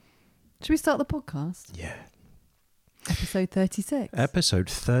Should we start the podcast? Yeah. Episode 36. Episode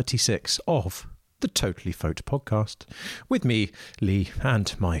 36 of the Totally Phoked podcast. With me, Lee,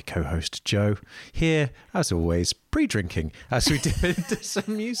 and my co-host, Joe. Here, as always, pre-drinking as we dip into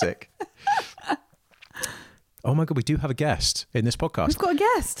some music. Oh my God, we do have a guest in this podcast. We've got a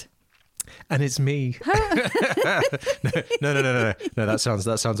guest. And it's me. No, that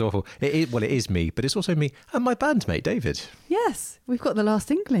sounds awful. It is me, but it's also me and my bandmate, David. Yes, we've got the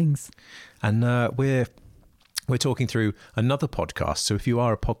Last Inklings. And we're talking through another podcast. So if you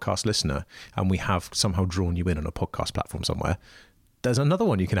are a podcast listener and we have somehow drawn you in on a podcast platform somewhere, there's another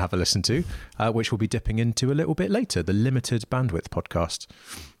one you can have a listen to, which we'll be dipping into a little bit later, the Limited Bandwidth podcast.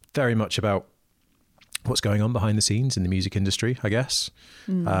 Very much about what's going on behind the scenes in the music industry, I guess,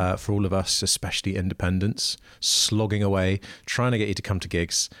 for all of us, especially independents, slogging away, trying to get you to come to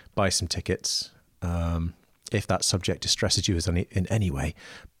gigs, buy some tickets. If that subject distresses you in any way,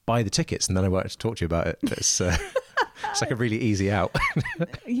 buy the tickets and then I won't talk to you about it. It's like a really easy out.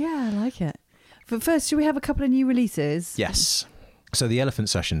 Yeah, I like it. But first, should we have a couple of new releases? Yes. So the Elephant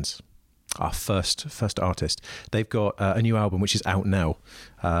Sessions, our first artist, they've got a new album which is out now.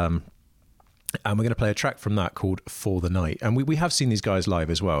 And we're going to play a track from that called For the Night. And we have seen these guys live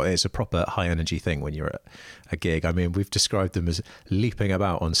as well. It's a proper high energy thing when you're at a gig. I mean, we've described them as leaping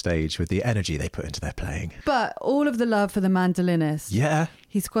about on stage with the energy they put into their playing. But all of the love for the mandolinist. Yeah.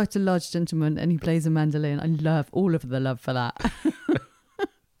 He's quite a large gentleman and he plays a mandolin. I love all of the love for that.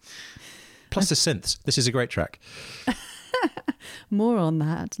 Plus the synths. This is a great track. More on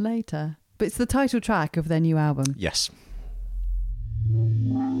that later. But it's the title track of their new album. Yes.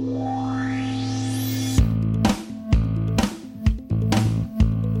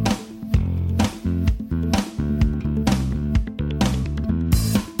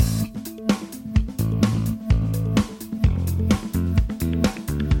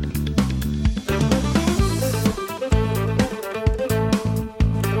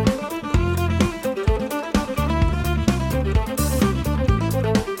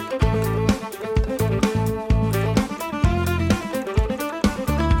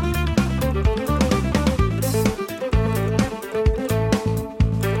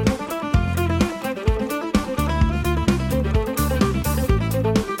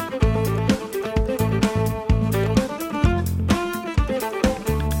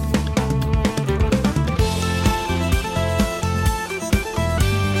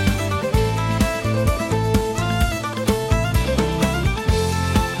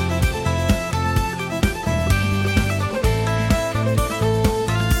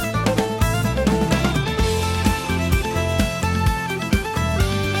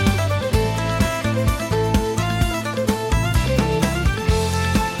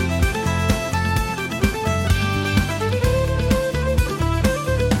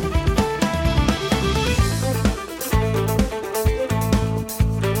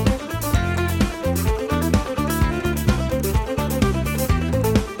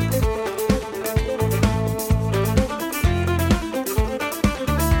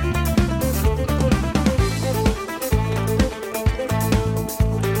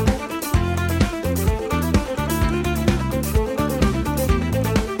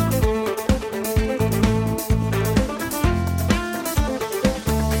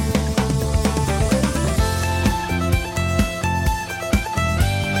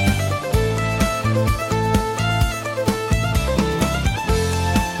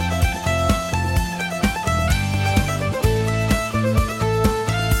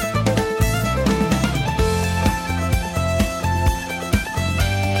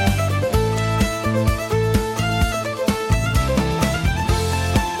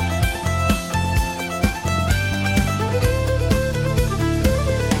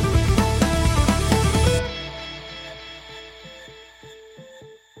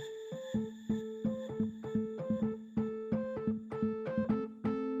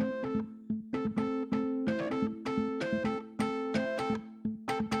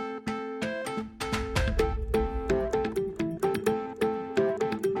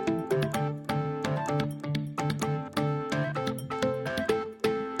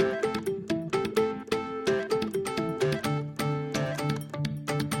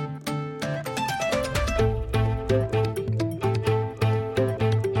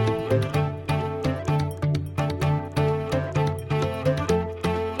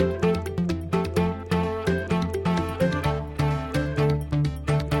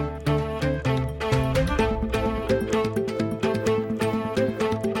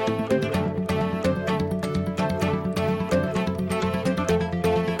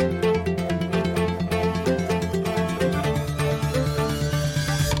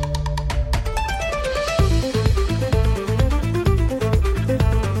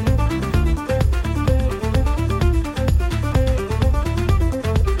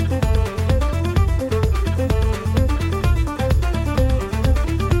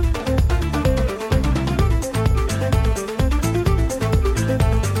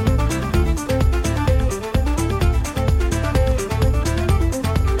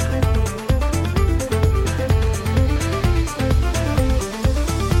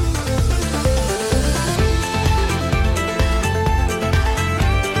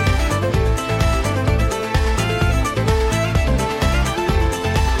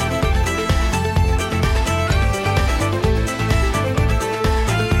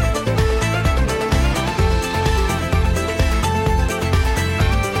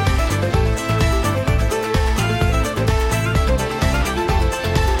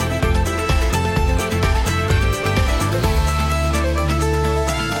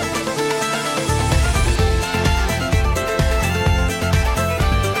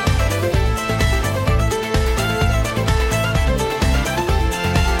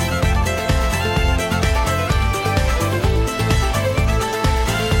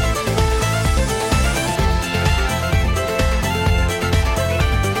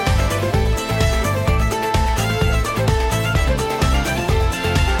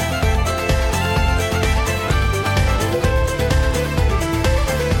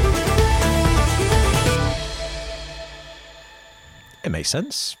 makes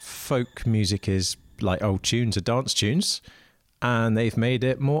sense. Folk music is like old tunes are dance tunes, and they've made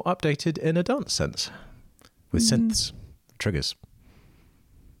it more updated in a dance sense with synths, triggers.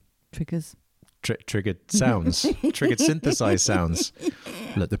 Triggers. Triggered sounds, triggered synthesized sounds.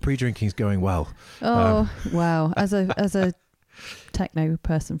 Look, the pre-drinking's going well. Oh, wow. As a techno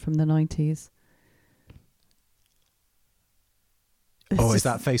person from the 90s. Is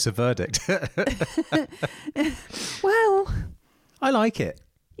that face a verdict? Well, I like it.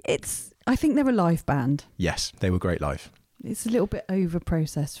 I think they're a live band. Yes, they were great live. It's a little bit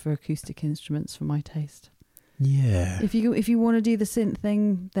over-processed for acoustic instruments for my taste. Yeah. If you want to do the synth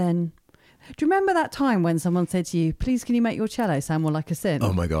thing, then... Do you remember that time when someone said to you, please can you make your cello sound more like a synth?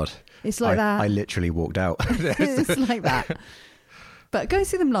 Oh my God. It's like that. I literally walked out. It's like that. But go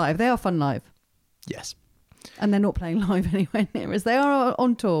see them live. They are fun live. Yes. And they're not playing live anywhere near us. They are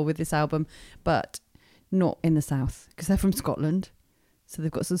on tour with this album, but not in the south because they're from Scotland. So they've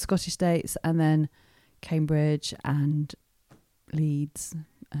got some Scottish dates and then Cambridge and Leeds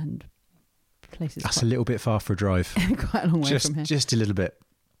and places. That's a little bit far for a drive. Quite a long way from here. Just a little bit.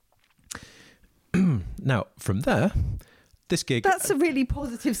 Now, from there, this gig... That's a really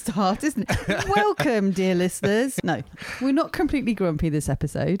positive start, isn't it? Welcome, dear listeners. No, we're not completely grumpy this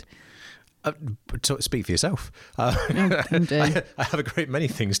episode. Speak for yourself. I have a great many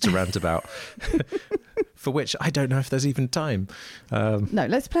things to rant about, for which I don't know if there's even time. No,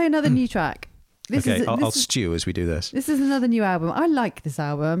 let's play another new track. I'll stew as we do this. This is another new album. I like this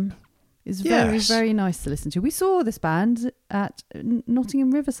album. It's very, very nice to listen to. We saw this band at Nottingham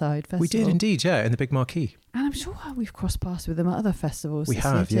Riverside Festival. We did indeed, yeah, in the big marquee. And I'm sure we've crossed paths with them at other festivals. We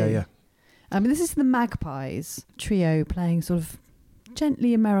have, yeah. This is the Magpies trio playing sort of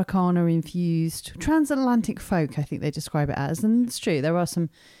gently Americana-infused transatlantic folk, I think they describe it as. And it's true, there are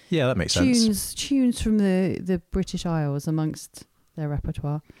some that makes sense. Tunes from the British Isles amongst their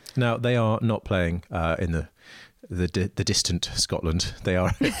repertoire. Now, they are not playing in the distant Scotland.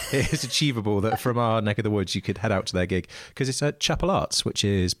 It's achievable that from our neck of the woods you could head out to their gig because it's at Chapel Arts, which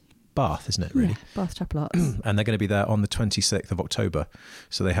is Bath, isn't it, really? Yeah, Bath Chapel Arts. And they're going to be there on the 26th of October.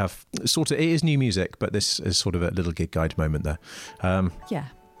 So they have it is new music, but this is sort of a little gig guide moment there. Yeah.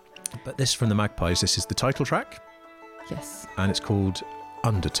 But this from the Magpies, this is the title track. Yes. And it's called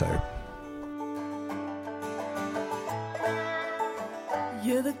Undertow.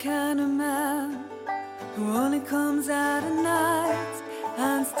 You're the kind of man who only comes out at night,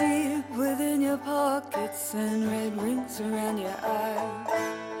 hands deep within your pockets and red rings around your eyes.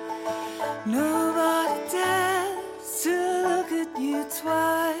 Nobody dares to look at you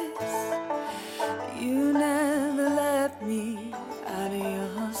twice. You never let me out of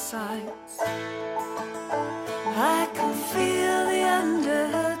your sights. I can feel the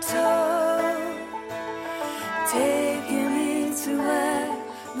undertow taking me to where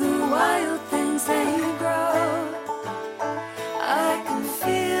the wild things they grow. I can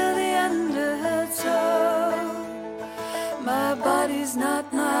feel the undertow. My body's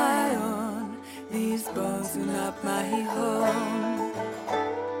not my own. These bones are not my home.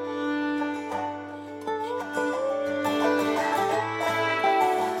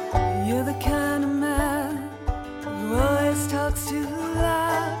 You're the kind of man who always talks too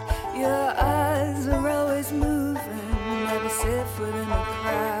loud. Your eyes are always moving, never safe within a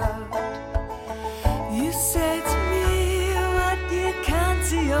crowd. You say to me what you can't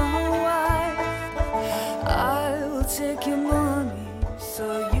to your wife. I will take your money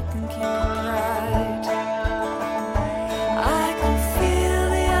so you can keep your pride. I can feel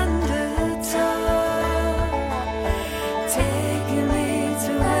the undertow taking me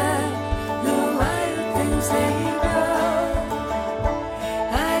to where the wild things they grow.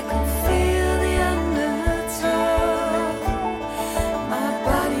 I can feel the undertow. My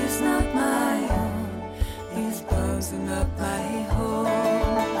body's not my own. These bones are not my home.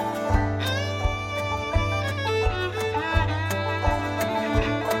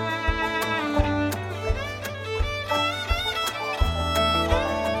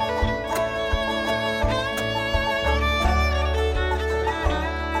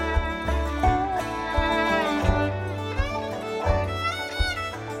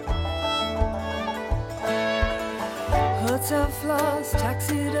 Hotel floors,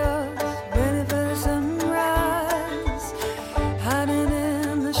 taxi doors, waiting for the sunrise, hiding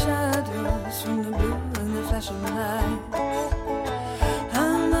in the shadows from the blue and the flashing lights.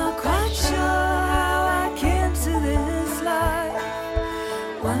 I'm not quite sure how I came to this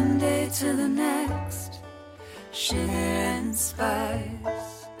life. One day to the next, sugar and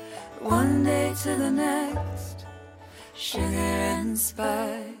spice. One day to the next, sugar and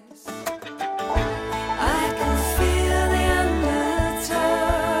spice. I can feel the undertow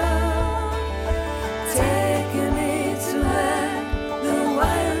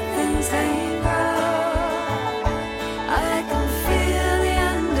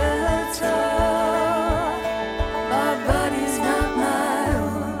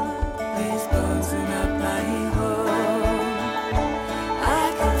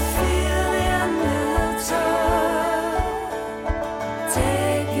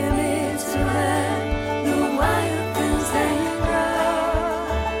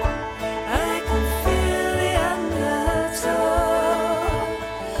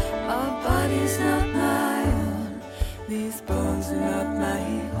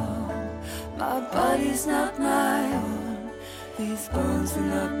My body's not my own, these bones are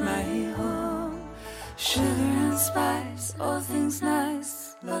not my home. Sugar and spice, all things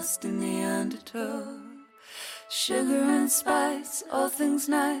nice, lost in the undertow. Sugar and spice, all things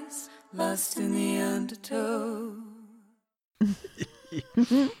nice, lost in the undertow.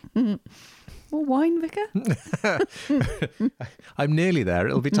 More wine, Vicar? I'm nearly there.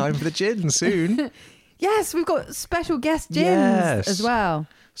 It'll be time for the gin soon. Yes, we've got special guest gins Yes. as well.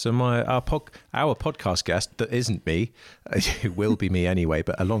 So our podcast guest, that isn't me, it will be me anyway,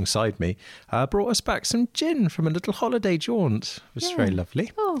 but alongside me, brought us back some gin from a little holiday jaunt. It was Yeah. very lovely.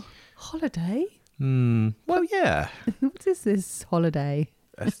 Oh, holiday? Well, yeah. What is this holiday?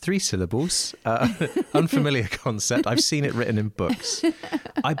 3 syllables. Unfamiliar concept. I've seen it written in books.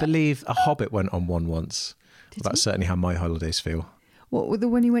 I believe a hobbit went on one once. Did That's certainly how my holidays feel. What, with the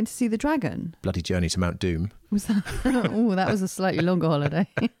when you went to see the dragon? Bloody journey to Mount Doom. Was that? Oh, that was a slightly longer holiday.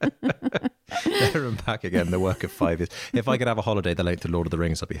 There and back again, the work of 5 years. If I could have a holiday the length of Lord of the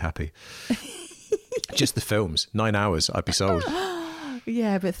Rings, I'd be happy. Just the films, 9 hours, I'd be sold.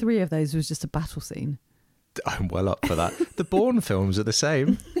 Yeah, but 3 of those was just a battle scene. I'm well up for that. The Bourne films are the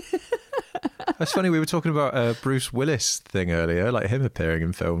same. That's funny, we were talking about a Bruce Willis thing earlier, like him appearing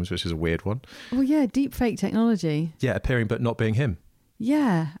in films, which is a weird one. Well, yeah, deep fake technology. Yeah, appearing but not being him.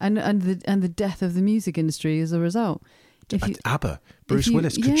 Yeah, and the death of the music industry as a result. If you, ABBA. Bruce you-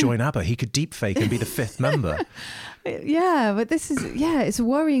 Willis could yeah. join ABBA. He could deepfake and be the 5th member. yeah, but this is it's a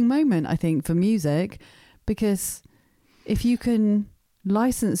worrying moment, I think, for music, because if you can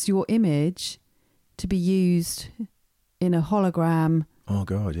license your image to be used in a hologram Oh,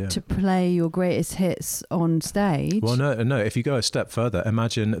 God, yeah. to play your greatest hits on stage. Well, no. If you go a step further,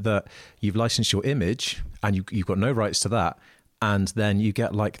 imagine that you've licensed your image and you've got no rights to that. And then you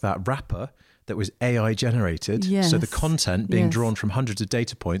get like that rapper that was AI generated. So the Yes. content being Yes. drawn from hundreds of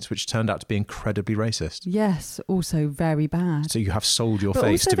data points, which turned out to be incredibly racist. Yes, also very bad. So you have sold your But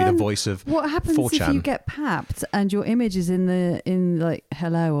face also to be the then, voice of What happens if 4chan. you get papped and your image is in like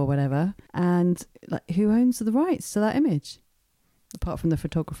hello or whatever, and like who owns the rights to that image? Apart from the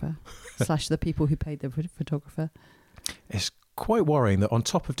photographer / the people who paid the photographer. It's quite worrying that on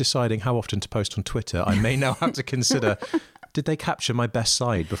top of deciding how often to post on Twitter, I may now have to consider, did they capture my best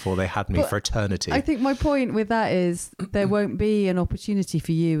side before they had me But for eternity? I think my point with that is there won't be an opportunity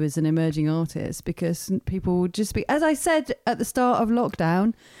for you as an emerging artist, because people will just be, as I said at the start of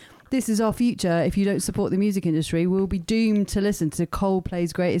lockdown, this is our future. If you don't support the music industry, we'll be doomed to listen to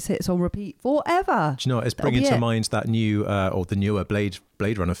Coldplay's greatest hits on repeat forever. Do you know what? It's That'll bringing be to it. mind that new or the newer Blade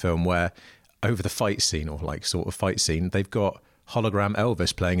Runner film where over the fight scene or like sort of fight scene, they've got hologram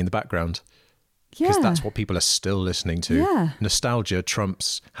Elvis playing in the background. Because Yeah. that's what people are still listening to. Yeah. Nostalgia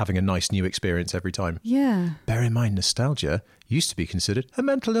trumps having a nice new experience every time. Yeah. Bear in mind, nostalgia used to be considered a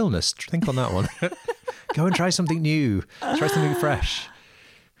mental illness. Think on that one. Go and try something new. Try something fresh.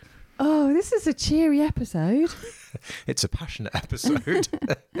 Oh, this is a cheery episode. It's a passionate episode.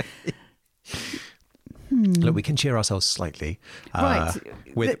 Look, we can cheer ourselves slightly Right.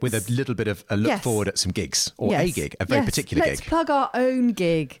 with a little bit of a look Yes. forward at some gigs or Yes. a gig, a very Yes. particular Let's gig. plug our own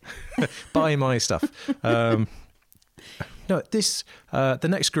gig. Buy my stuff. No, the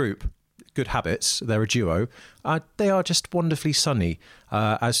next group, Good Habits, they're a duo. They are just wonderfully sunny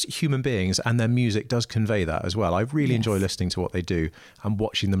as human beings, and their music does convey that as well. I really enjoy listening to what they do and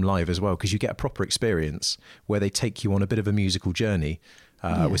watching them live as well, because you get a proper experience where they take you on a bit of a musical journey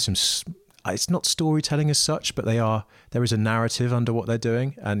with some. It's not storytelling as such, but there is a narrative under what they're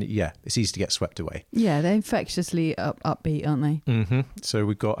doing, and yeah, it's easy to get swept away. Yeah, they're infectiously upbeat, aren't they? So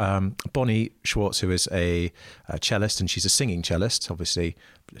we've got Bonnie Schwartz, who is a cellist, and she's a singing cellist. Obviously,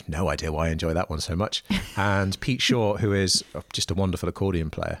 no idea why I enjoy that one so much. And Pete Shaw, who is just a wonderful accordion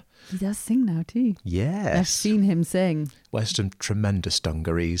player. He does sing now too. Yes. I've seen him sing. Wears some tremendous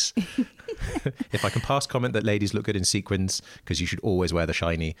dungarees. If I can pass comment that ladies look good in sequins, because you should always wear the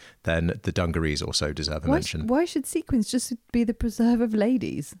shiny, then the dungarees also deserve a mention. Why should sequins just be the preserve of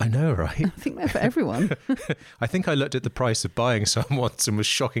ladies? I know, right? I think they're for everyone. I think I looked at the price of buying some once and was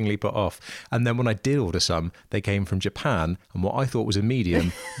shockingly put off. And then when I did order some, they came from Japan, and what I thought was a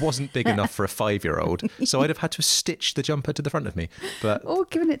medium wasn't big enough for a 5-year-old. So I'd have had to stitch the jumper to the front of me. But Or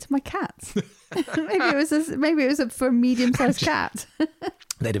given it to my cats. maybe it was for a medium-sized cat.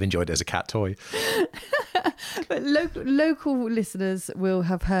 they'd have enjoyed it as a cat toy. But local listeners will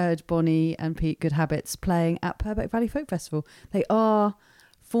have heard Bonnie and Pete Good Habits playing at Purbeck Valley Folk Festival. They are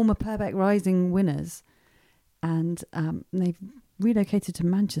former Purbeck Rising winners, and they've relocated to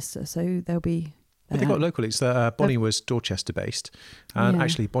Manchester, so they'll be. But they got local. It's Bonnie was Dorchester based, and Yeah.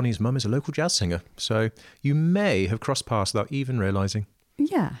 actually Bonnie's mum is a local jazz singer. So you may have crossed paths without even realising.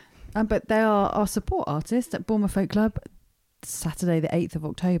 Yeah, But they are our support artist at Bournemouth Folk Club, Saturday the 8th of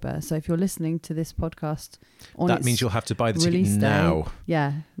October. So if you're listening to this podcast on That its means you'll have to buy the ticket release day, now.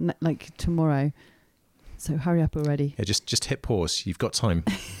 yeah, like tomorrow. So hurry up already. Yeah, just hit pause. You've got time.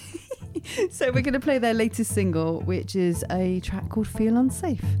 So we're going to play their latest single, which is a track called Feel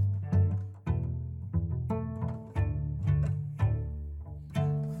Unsafe.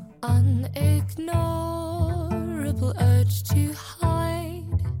 Unignorable urge to hide.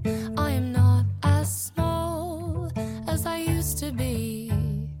 I am not as small as I used to be,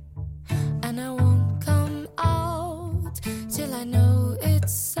 and I won't come out till I know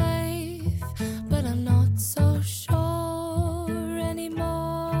it's safe, but I'm not so sure anymore.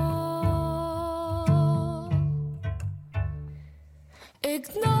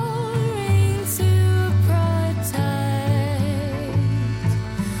 Ignoring to protect,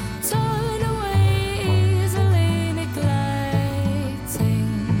 turn away easily, neglecting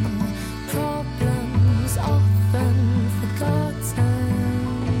problems often forgotten,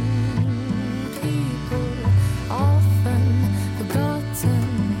 people often forgotten.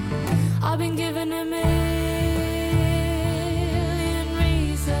 I've been given a million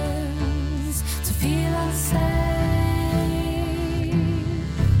reasons to feel unsafe.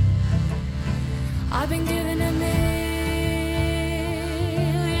 I've been given a million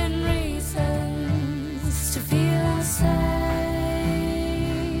reasons to feel unsafe.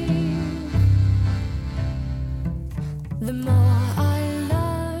 The more I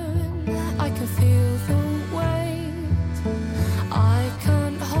learn, I can feel the weight. I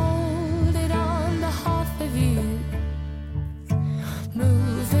can't hold it on behalf of you.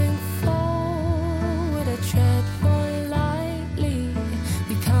 Moving forward, I tread more lightly.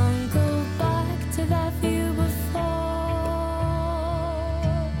 We can't go back to that view before.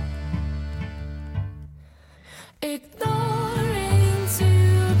 Ignoring to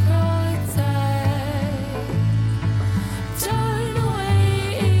protect, turn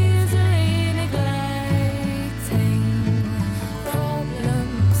away easily, neglecting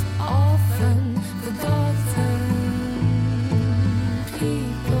problems often forgotten,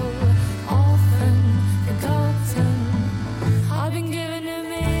 people often forgotten. I've been given a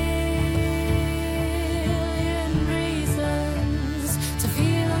million reasons to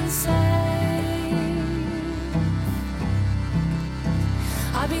feel unsafe.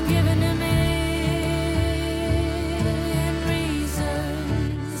 I've been given a million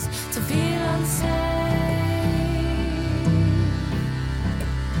reasons to feel unsafe.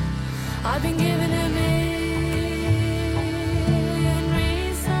 I've been given a million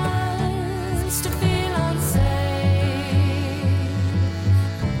reasons to feel unsafe.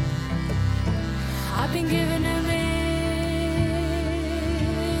 I've been given a million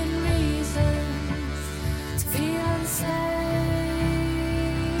reasons to feel unsafe.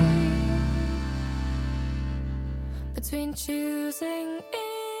 Between choosing easy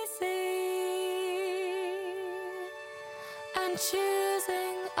and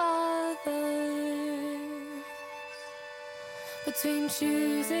choosing others, between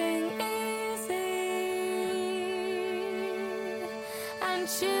choosing easy and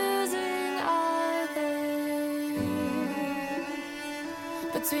choosing others,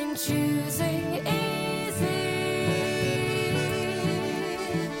 between choosing easy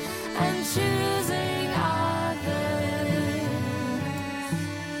and choosing others,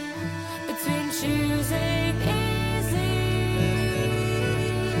 between choosing easy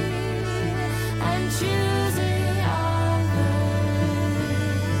and choosing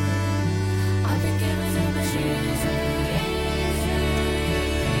others. I've been given a choosing easy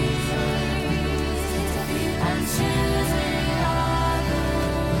and choosing others.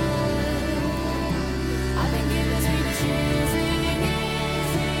 I've been given a choosing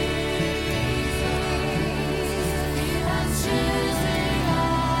easy and choosing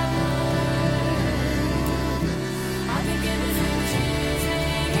others. I've been given a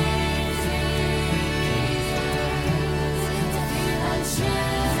choosing easy and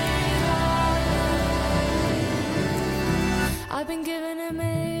choosing others. I've been given a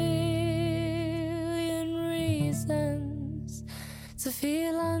million reasons to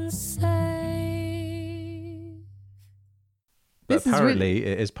feel unsafe. But This is apparently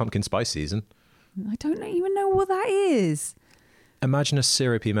it is pumpkin spice season. I don't even know what that is. Imagine a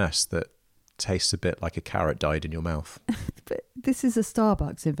syrupy mess that tastes a bit like a carrot dyed in your mouth. But this is a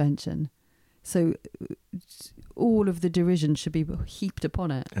Starbucks invention. So all of the derision should be heaped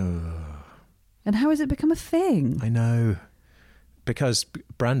upon it. And how has it become a thing? I know. Because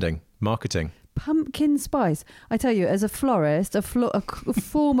branding, marketing. Pumpkin spice. I tell you, as a florist, a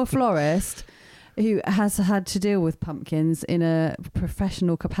former florist, who has had to deal with pumpkins in a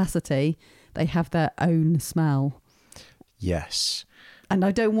professional capacity, they have their own smell. Yes. And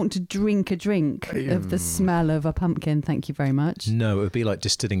I don't want to drink a drink of the smell of a pumpkin. Thank you very much. No, it would be like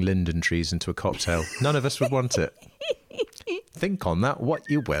distilling linden trees into a cocktail. None of us would want it. Think on that what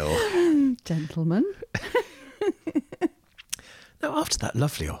you will. Gentlemen. Now, after that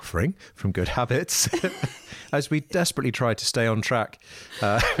lovely offering from Good Habits, as we desperately try to stay on track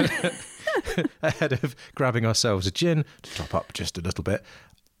ahead of grabbing ourselves a gin to top up just a little bit,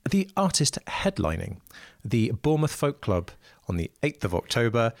 the artist headlining the Bournemouth Folk Club on the 8th of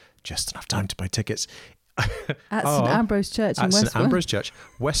October, just enough time to buy tickets. At St Ambrose Church in At Westbourne. St Ambrose Church,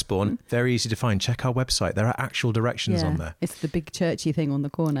 Westbourne, very easy to find. Check our website. There are actual directions on there. It's the big churchy thing on the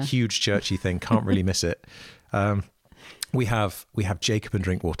corner. Huge churchy thing. Can't really miss it. We have Jacob and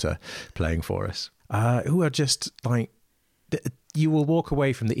Drinkwater playing for us, who are just like, you will walk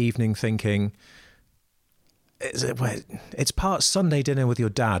away from the evening thinking, it's part Sunday dinner with your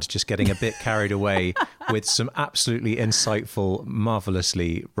dad, just getting a bit carried away with some absolutely insightful,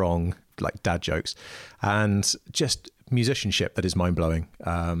 marvellously wrong, like dad jokes, and just musicianship that is mind-blowing.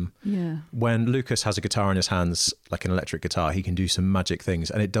 When Lucas has a guitar in his hands, like an electric guitar, he can do some magic things,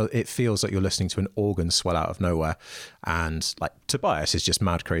 and it feels like you're listening to an organ swell out of nowhere. And like Tobias is just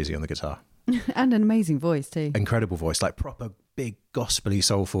mad crazy on the guitar. And an amazing voice too. Incredible voice, like proper big gospely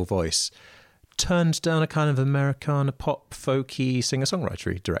soulful voice, turned down a kind of Americana pop folky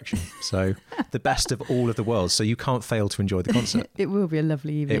singer-songwritery direction. So the best of all of the worlds. So you can't fail to enjoy the concert. It will be a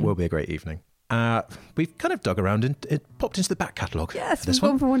lovely evening. It will be a great evening. We've kind of dug around and it popped into the back catalogue. Yes, for this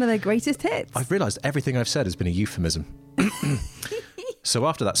we've gone for one of their greatest hits. I've realised everything I've said has been a euphemism. So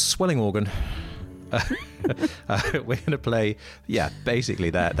after that swelling organ, we're going to play, basically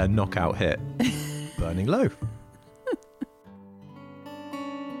their knockout hit, Burning Low.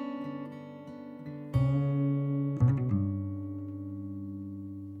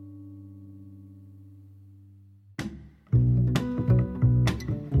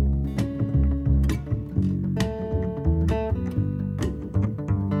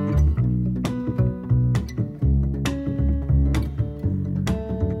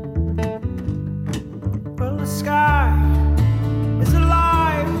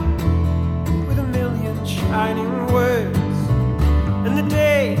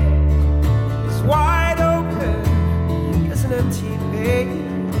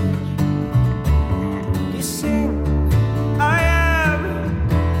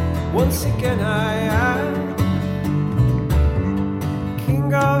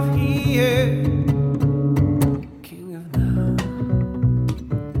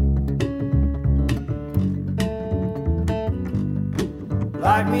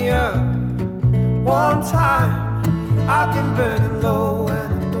 Light me up one time. I've been burning low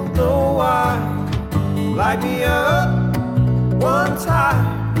and I don't know why. Light me up one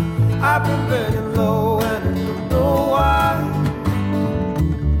time. I've been burning low and I don't know why.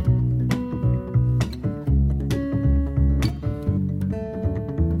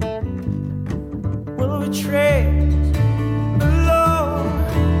 Will we trade alone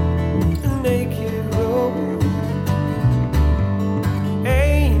the naked road?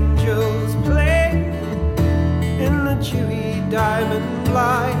 Angels play in the dewy diamond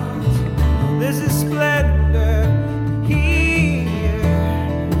light. There's a splendor here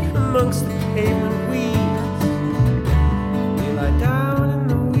amongst the pavement weeds. We lie down in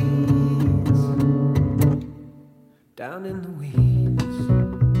the weeds, down in the weeds.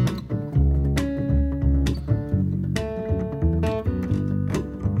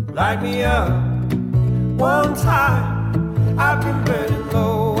 Light me up one time. I've been burning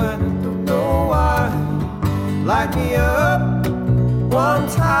low and I don't know why. Light me up one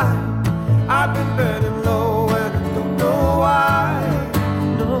time. I've been burning low and I don't know why.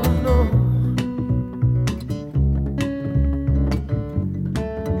 No, no.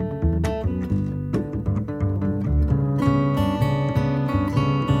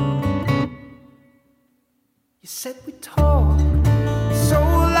 You said we talk so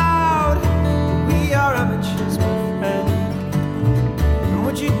loud, we are amateurs, my friend. And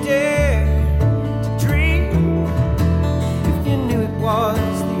would you dare to dream if you knew it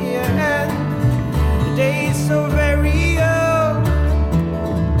was the end? The day is so very young.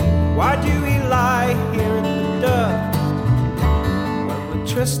 Why do we lie here in the dust when we're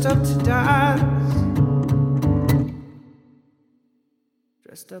dressed up to dance?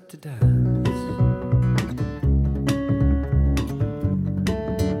 Dressed up to dance.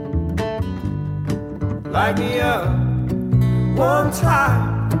 Light me up one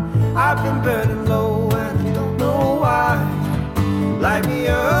time. I've been burning low and I don't know why. Light me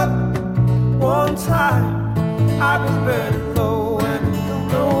up One time I was burning low and I don't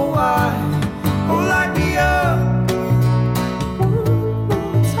know why. Oh, light me up. One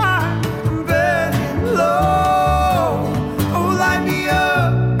more time I'm burning low. Oh, light me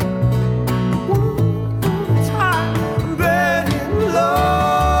up. One more time I'm burning low.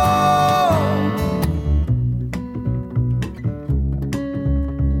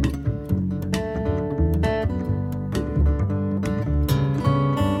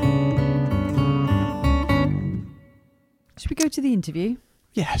 Should we go to the interview?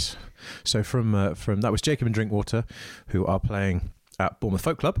 Yes. So from that was Jacob and Drinkwater, who are playing at Bournemouth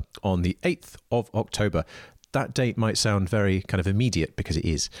Folk Club on the 8th of October. That date might sound very kind of immediate because it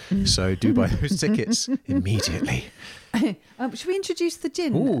is. So do buy those tickets immediately. Should we introduce the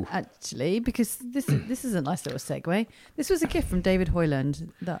gin, Ooh. actually? Because this is a nice little segue. This was a gift from David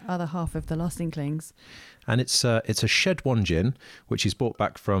Hoyland, the other half of The Last Inklings. And it's a Shed One gin, which he's brought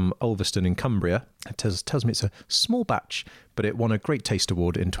back from Ulverston in Cumbria. It tells me it's a small batch, but it won a Great Taste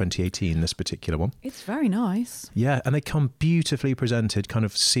Award in 2018, this particular one. It's very nice. Yeah, and they come beautifully presented, kind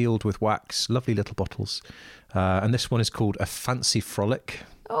of sealed with wax, lovely little bottles. And this one is called A Fancy Frolic.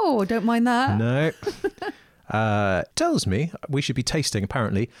 Oh, don't mind that. No. Tells me we should be tasting,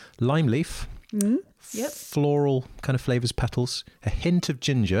 apparently, lime leaf, Yep. floral kind of flavours, petals, a hint of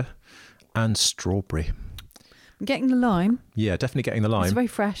ginger, and strawberry. I'm getting the lime. Yeah, definitely getting the lime. It's very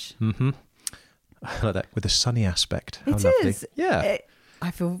fresh. Mm-hmm. I like that, with a sunny aspect. How It lovely. is. Yeah.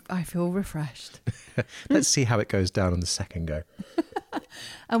 I feel refreshed. Let's see how it goes down on the second go.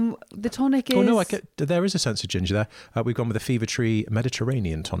 The tonic is... Oh, no, there is a sense of ginger there. We've gone with a Fever Tree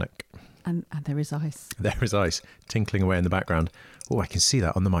Mediterranean tonic. And there is ice. There is ice tinkling away in the background. Oh, I can see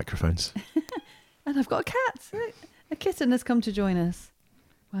that on the microphones. And I've got a cat. A kitten has come to join us.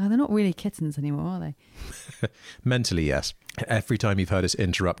 Well, they're not really kittens anymore, are they? Mentally, yes. Every time you've heard us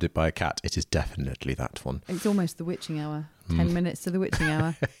interrupted by a cat, it is definitely that one. It's almost the witching hour. 10 minutes to the witching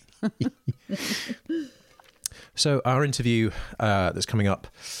hour. So our interview that's coming up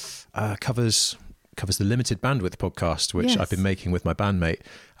covers the Limited Bandwidth podcast, which Yes. I've been making with my bandmate,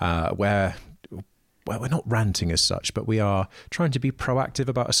 where we're not ranting as such, but we are trying to be proactive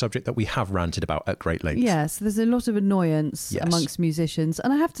about a subject that we have ranted about at great length. Yes, there's a lot of annoyance Yes. amongst musicians.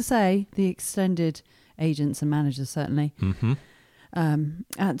 And I have to say, the extended agents and managers, certainly,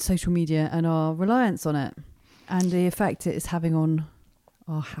 at social media and our reliance on it and the effect it is having on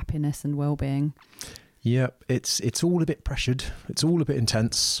our happiness and well-being. Yep, it's all a bit pressured. It's all a bit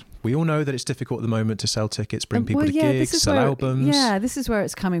intense. We all know that it's difficult at the moment to sell tickets, bring people to gigs, sell albums. Yeah, this is where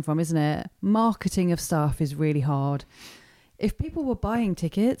it's coming from, isn't it? Marketing of stuff is really hard. If people were buying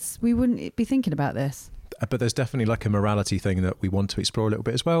tickets, we wouldn't be thinking about this. But there's definitely like a morality thing that we want to explore a little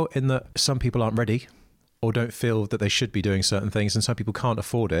bit as well, in that some people aren't ready or don't feel that they should be doing certain things, and some people can't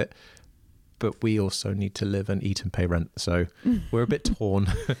afford it. But we also need to live and eat and pay rent. So we're a bit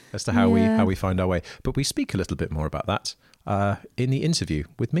torn as to how we find our way. But we speak a little bit more about that in the interview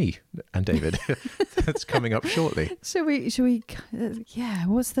with me and David. That's coming up shortly. Shall we? Yeah.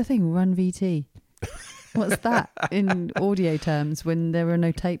 What's the thing? Run VT. What's that in audio terms when there are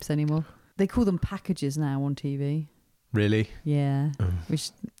no tapes anymore? They call them packages now on TV. Really? Yeah. Which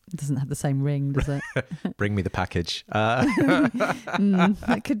doesn't have the same ring, does it? Bring me the package.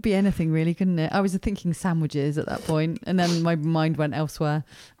 That could be anything, really, couldn't it? I was thinking sandwiches at that point, and then my mind went elsewhere.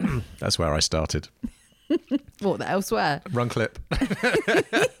 That's where I started. What, the elsewhere? Run clip.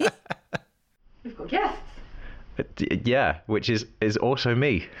 We've got guests. Yeah, which is also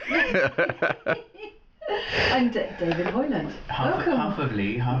me. I'm David Hoyland. Half of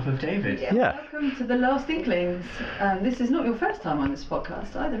Lee, half of David. Yeah. Welcome to The Last Inklings. This is not your first time on this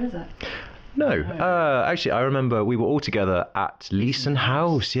podcast either, is it? No, actually, I remember we were all together at Leeson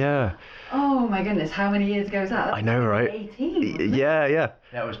House. Yeah. Oh my goodness, how many years ago was that? I know, right? 18. wasn't it? Yeah.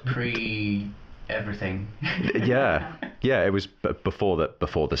 That was pre everything. Yeah. It was before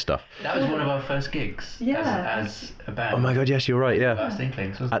the stuff. That was one of our first gigs. Yeah. As a band. Oh my God, yes, you're right. Yeah. Last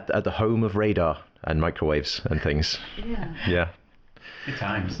Inklings, wasn't it? At the home of radar and microwaves and things. Yeah. Yeah. Good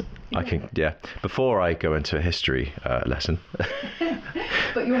times. I can. Yeah. Before I go into a history lesson.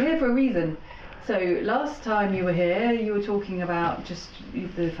 But you're here for a reason. So last time you were here, you were talking about just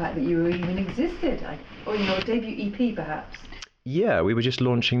the fact that you even existed, or your debut EP, perhaps. Yeah, we were just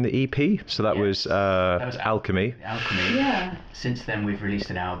launching the EP, so that was Alchemy. Alchemy. Yeah. Since then, we've released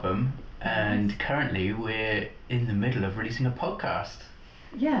an album, and currently we're in the middle of releasing a podcast.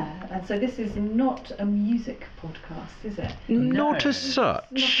 Yeah, and so this is not a music podcast, is it? Not as It's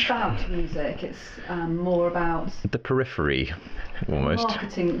such. not about music. It's more about The periphery, almost.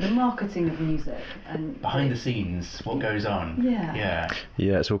 the marketing of music and Behind the scenes, what goes on. Yeah. Yeah.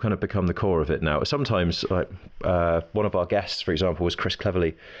 Yeah, it's all kind of become the core of it now. Sometimes, like one of our guests, for example, was Chris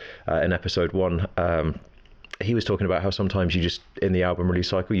Cleverley in episode 1. He was talking about how sometimes you just, in the album release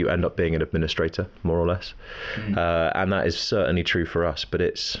cycle, you end up being an administrator, more or less. And that is certainly true for us. But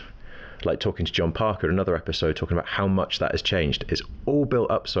it's like talking to John Parker in another episode, talking about how much that has changed. It's all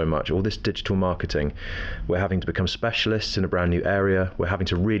built up so much, all this digital marketing. We're having to become specialists in a brand new area. We're having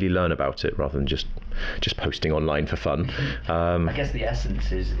to really learn about it rather than just posting online for fun. I guess the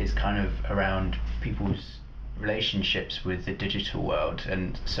essence is kind of around people's relationships with the digital world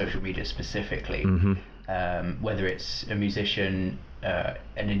and social media specifically. Whether it's a musician,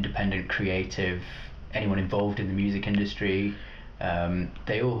 an independent creative, anyone involved in the music industry,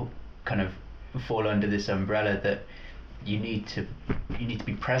 they all kind of fall under this umbrella that you need to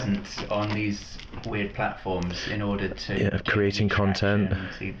be present on these weird platforms in order to get creating content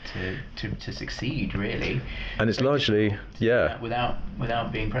to succeed, really. And it's largely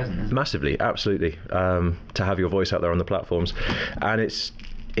without being present, isn't it? Massively, absolutely, to have your voice out there on the platforms. And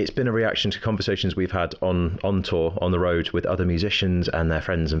it's been a reaction to conversations we've had on tour, on the road, with other musicians and their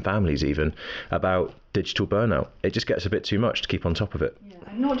friends and families even, about digital burnout. It just gets a bit too much to keep on top of it. Yeah,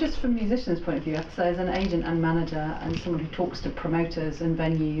 and not just from musicians' point of view. I have to say, as an agent and manager and someone who talks to promoters and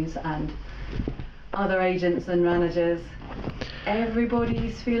venues and other agents and managers,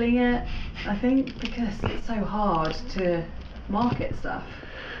 everybody's feeling it, I think, because it's so hard to market stuff.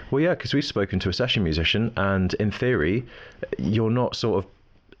 Well, yeah, because we've spoken to a session musician, and in theory, you're not sort of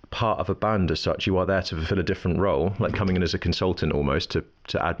part of a band as such. You are there to fulfill a different role, like coming in as a consultant almost to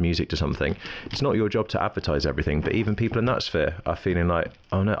add music to something. It's not your job to advertise everything, but even people in that sphere are feeling like,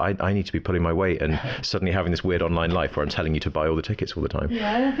 oh no, I need to be pulling my weight, and suddenly having this weird online life where I'm telling you to buy all the tickets all the time.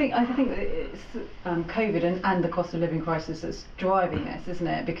 Yeah, and I think that it's COVID and the cost of living crisis that's driving this, isn't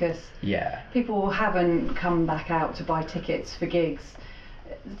it? Because people haven't come back out to buy tickets for gigs.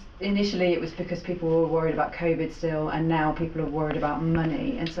 Initially it was because people were worried about COVID still, and now people are worried about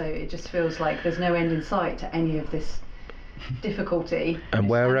money, and so it just feels like there's no end in sight to any of this difficulty. And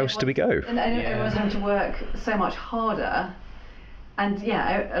where else do we go? And everyone's having to work so much harder, and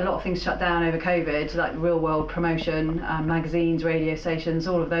a lot of things shut down over COVID, like real world promotion, magazines, radio stations,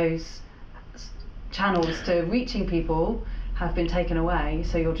 all of those channels to reaching people have been taken away,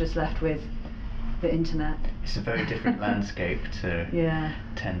 so you're just left with the internet. It's a very different landscape to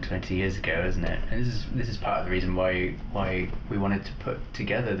 10, 20 years ago, isn't it? And this is part of the reason why we wanted to put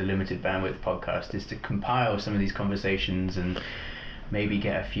together the Limited Bandwidth podcast, is to compile some of these conversations and maybe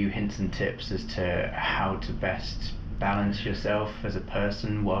get a few hints and tips as to how to best balance yourself as a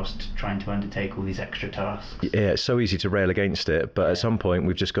person whilst trying to undertake all these extra tasks. Yeah, it's so easy to rail against it, but at some point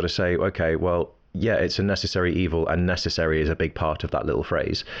we've just got to say, okay, well, yeah, it's a necessary evil, and necessary is a big part of that little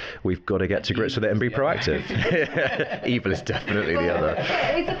phrase. We've got to get to grips with it and be proactive. Evil is definitely the other.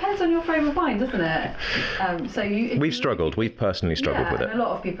 It depends on your frame of mind, doesn't it? We've struggled. We've personally struggled with it. And a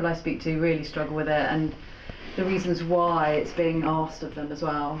lot of people I speak to really struggle with it, and the reasons why it's being asked of them as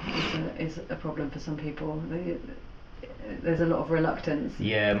well is a problem for some people. There's a lot of reluctance.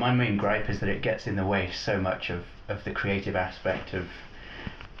 Yeah, my main gripe is that it gets in the way so much of the creative aspect of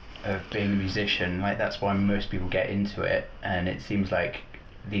being a musician. Like, that's why most people get into it, and it seems like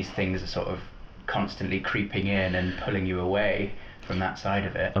these things are sort of constantly creeping in and pulling you away from that side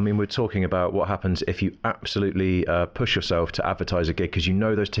of it. I mean, we're talking about what happens if you absolutely push yourself to advertise a gig, because you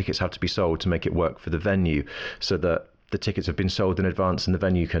know those tickets have to be sold to make it work for the venue, so that the tickets have been sold in advance and the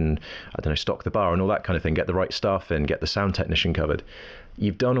venue can, stock the bar and all that kind of thing, get the right staff in, get the sound technician covered.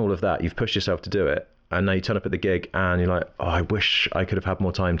 You've done all of that, you've pushed yourself to do it, and now you turn up at the gig and you're like, oh, I wish I could have had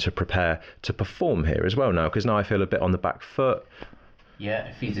more time to prepare to perform here as well now, because now I feel a bit on the back foot. Yeah,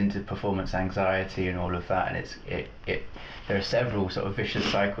 it feeds into performance anxiety and all of that, and there are several sort of vicious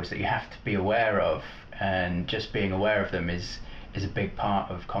cycles that you have to be aware of, and just being aware of them is a big part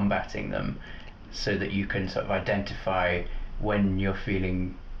of combating them, so that you can sort of identify when you're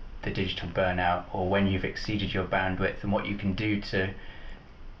feeling the digital burnout or when you've exceeded your bandwidth, and what you can do to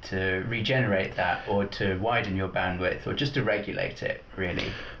regenerate that, or to widen your bandwidth, or just to regulate it,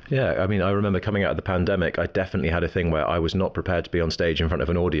 really. Yeah, I mean, I remember coming out of the pandemic, I definitely had a thing where I was not prepared to be on stage in front of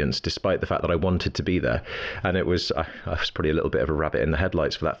an audience, despite the fact that I wanted to be there. And I was probably a little bit of a rabbit in the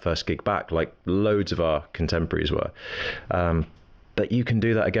headlights for that first gig back, like loads of our contemporaries were. But you can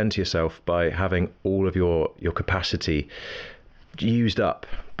do that again to yourself by having all of your capacity used up,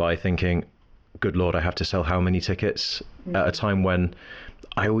 by thinking, good Lord, I have to sell how many tickets at a time when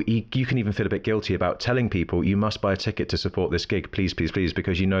you can even feel a bit guilty about telling people you must buy a ticket to support this gig, please, please, please,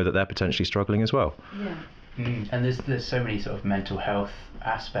 because you know that they're potentially struggling as well. Yeah. And there's so many sort of mental health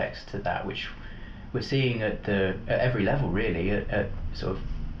aspects to that, which we're seeing at every level, really, at sort of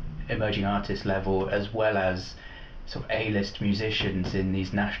emerging artist level, as well as sort of A-list musicians in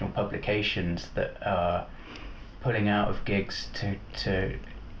these national publications that are pulling out of gigs to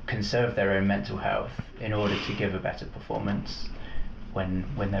conserve their own mental health in order to give a better performance when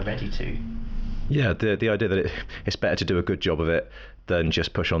they're ready to. Yeah, the idea that it's better to do a good job of it than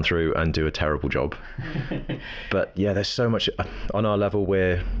just push on through and do a terrible job. But yeah, there's so much on our level.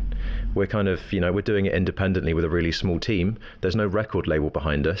 We're kind of, we're doing it independently with a really small team. There's no record label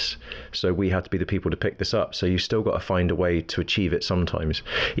behind us, so we have to be the people to pick this up. So you still got to find a way to achieve it sometimes,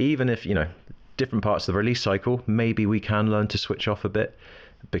 even if different parts of the release cycle, maybe we can learn to switch off a bit,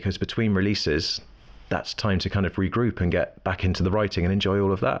 because between releases, that's time to kind of regroup and get back into the writing and enjoy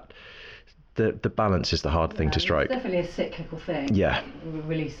all of that. The balance is the hard thing to strike. It's definitely a cyclical thing. Yeah.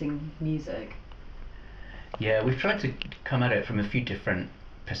 Releasing music. Yeah, we've tried to come at it from a few different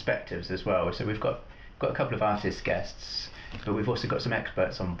perspectives as well. So we've got a couple of artist guests, but we've also got some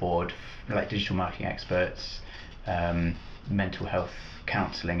experts on board, like digital marketing experts, mental health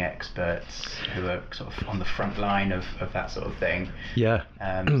counselling experts who are sort of on the front line of that sort of thing. Yeah.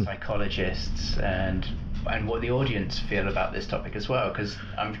 Psychologists and what the audience feel about this topic as well, because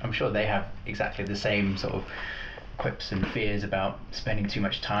I'm sure they have exactly the same sort of quips and fears about spending too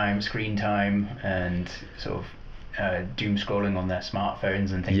much screen time, and sort of doom scrolling on their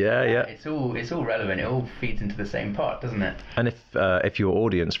smartphones and things. Yeah. It's all relevant. It all feeds into the same pot, doesn't it? And if your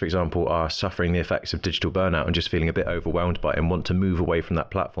audience, for example, are suffering the effects of digital burnout and just feeling a bit overwhelmed by it and want to move away from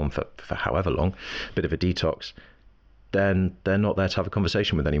that platform for however long, a bit of a detox, then they're not there to have a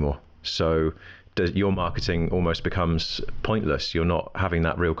conversation with anymore. So your marketing almost becomes pointless. You're not having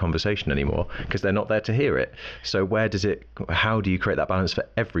that real conversation anymore because they're not there to hear it. So how do you create that balance for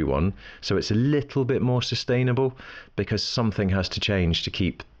everyone so it's a little bit more sustainable? Because something has to change to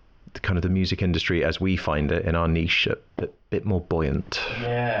keep the music industry as we find it in our niche a bit more buoyant.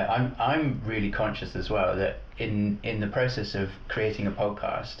 Yeah, I'm really conscious as well that in the process of creating a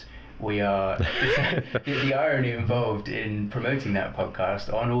podcast, we are the irony involved in promoting that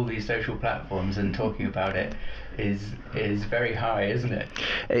podcast on all these social platforms and talking about it is very high, isn't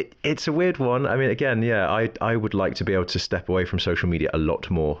it? It's a weird one. I mean, again, yeah, I would like to be able to step away from social media a lot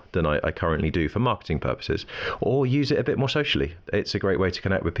more than I currently do for marketing purposes, or use it a bit more socially. It's a great way to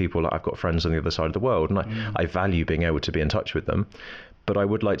connect with people. I've got friends on the other side of the world, and I value being able to be in touch with them. But I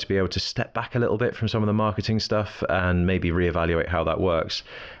would like to be able to step back a little bit from some of the marketing stuff and maybe reevaluate how that works.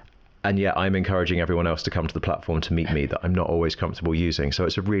 And yet I'm encouraging everyone else to come to the platform to meet me that I'm not always comfortable using. So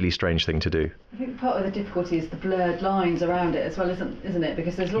it's a really strange thing to do. I think part of the difficulty is the blurred lines around it as well, isn't it?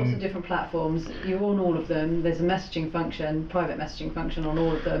 Because there's lots of different platforms. You're on all of them. There's a messaging function, private messaging function on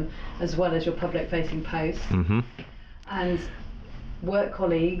all of them, as well as your public-facing posts. Mm-hmm. And work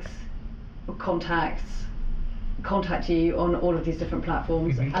colleagues or contact you on all of these different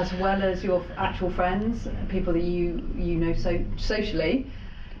platforms, as well as your actual friends, people that you know socially.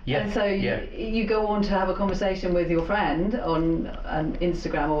 Yeah. And so you go on to have a conversation with your friend on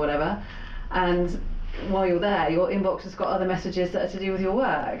Instagram or whatever, and while you're there, your inbox has got other messages that are to do with your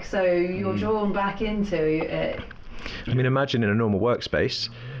work. So you're drawn back into it. I mean, imagine in a normal workspace,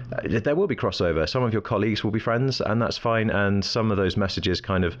 there will be crossover. Some of your colleagues will be friends, and that's fine. And some of those messages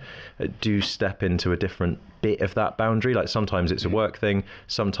kind of do step into a different bit of that boundary. Like sometimes it's a work thing,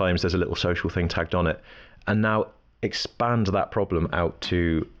 sometimes there's a little social thing tagged on it. And now expand that problem out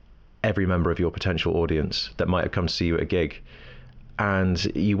to every member of your potential audience that might have come to see you at a gig, and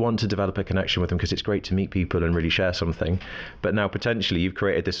you want to develop a connection with them because it's great to meet people and really share something. But now potentially you've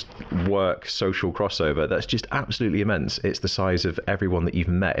created this work social crossover that's just absolutely immense. It's the size of everyone that you've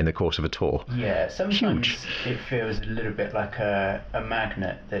met in the course of a tour. Yeah, sometimes Huge. It feels a little bit like a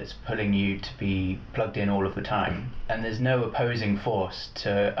magnet that's pulling you to be plugged in all of the time, and there's no opposing force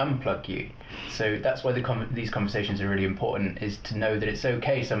to unplug you. So that's why these conversations are really important, is to know that it's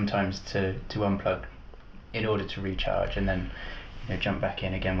okay sometimes to unplug in order to recharge, and then jump back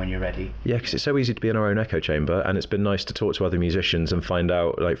in again when you're ready. Yeah, because it's so easy to be in our own echo chamber, and it's been nice to talk to other musicians and find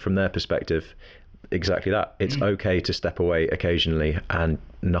out, like, from their perspective, exactly that. It's okay to step away occasionally and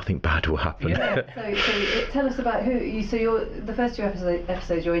nothing bad will happen. Yeah. So tell us about who you. So you're the first two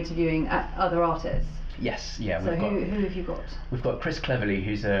episodes you're interviewing other artists. Yes, yeah. So who have you got? We've got Chris Cleverly,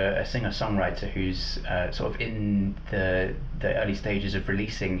 who's a singer-songwriter who's sort of in the early stages of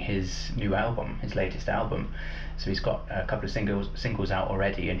releasing his new album, his latest album. So he's got a couple of singles out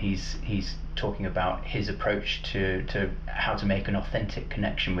already, and he's talking about his approach to how to make an authentic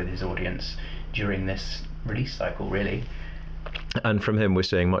connection with his audience during this release cycle, really. And from him, we're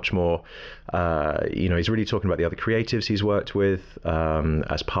seeing much more, he's really talking about the other creatives he's worked with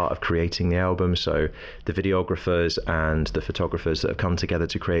as part of creating the album. So the videographers and the photographers that have come together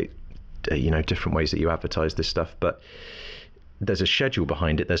to create, different ways that you advertise this stuff. But there's a schedule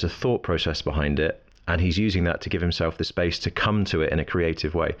behind it. There's a thought process behind it. And he's using that to give himself the space to come to it in a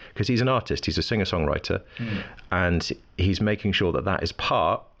creative way. Because he's an artist, he's a singer-songwriter. And he's making sure that that is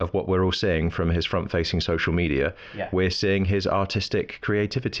part of what we're all seeing from his front-facing social media. Yeah. We're seeing his artistic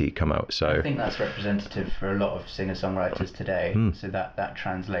creativity come out. So I think that's representative for a lot of singer-songwriters today. So that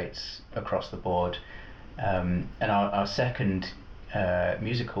translates across the board. And our second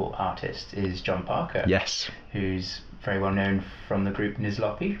musical artist is John Parker. Yes. Who's very well known from the group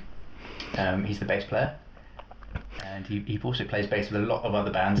Nizlopi. He's the bass player, and he also plays bass with a lot of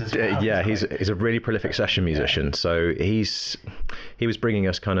other bands as well. Yeah, he's a really prolific session musician. Yeah. So he was bringing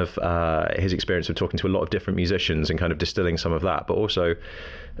us kind of his experience of talking to a lot of different musicians and kind of distilling some of that, but also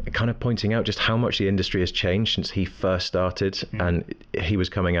kind of pointing out just how much the industry has changed since he first started. And he was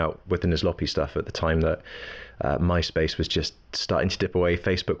coming out with the Nizlopi stuff at the time that MySpace was just starting to dip away.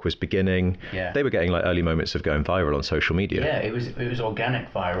 Facebook was beginning. Yeah. They were getting like early moments of going viral on social media. Yeah, it was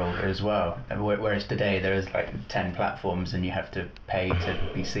organic viral as well. Whereas today there is like 10 platforms and you have to pay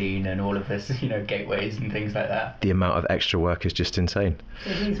to be seen and all of this, gateways and things like that. The amount of extra work is just insane. So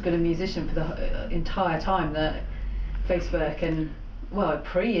he's been a musician for the entire time that Facebook and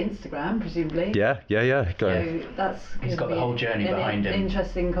pre-Instagram, presumably. Yeah. So he's got the whole journey behind him.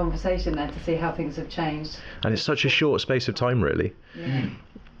 Interesting conversation there to see how things have changed. And it's such a short space of time, really.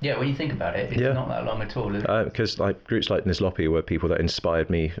 Yeah, when you think about it, it's not that long at all, is it? Because groups like Nizlopi were people that inspired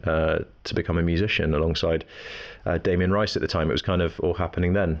me to become a musician alongside Damien Rice at the time. It was kind of all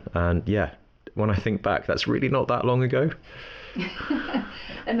happening then. And when I think back, that's really not that long ago.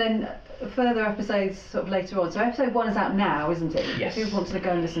 And then further episodes sort of later on. So episode 1 is out now, isn't it? Yes. If you want to go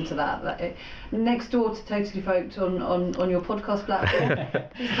and listen to that. Next door to Totally Folked on your podcast platform.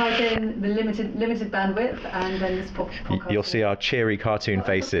 Just type in the limited bandwidth and then this podcast. You'll see our cheery cartoon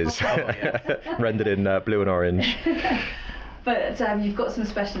faces rendered in blue and orange. But you've got some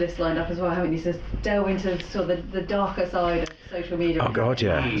specialists lined up as well, haven't you? To delve into sort of the darker side of social media. Oh God,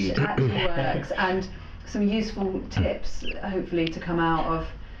 yeah. It actually works, and some useful tips, hopefully, to come out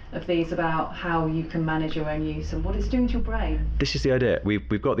of these about how you can manage your own use and what it's doing to your brain. This is the idea.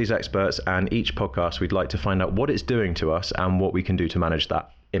 We've got these experts, and each podcast we'd like to find out what it's doing to us and what we can do to manage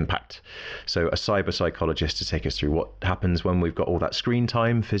that impact. So a cyber psychologist to take us through what happens when we've got all that screen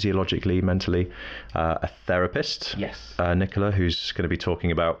time, physiologically, mentally. A therapist, yes, Nicola, who's going to be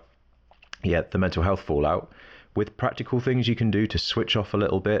talking about the mental health fallout with practical things you can do to switch off a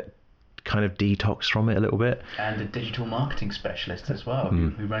little bit, kind of detox from it a little bit. And a digital marketing specialist as well,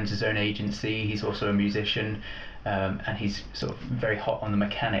 who runs his own agency. He's also a musician, and he's sort of very hot on the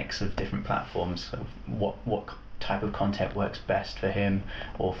mechanics of different platforms, of what type of content works best for him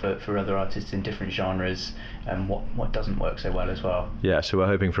or for other artists in different genres, and what doesn't work so well as well. Yeah, so we're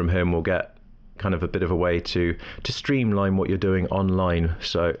hoping from him we'll get kind of a bit of a way to streamline what you're doing online.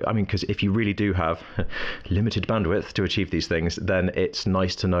 So, I mean, because if you really do have limited bandwidth to achieve these things, then it's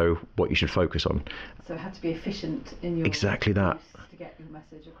nice to know what you should focus on. So it had to be efficient in your exactly that to get your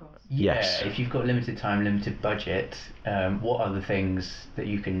message across. Yes. If you've got limited time, limited budget, what are the things that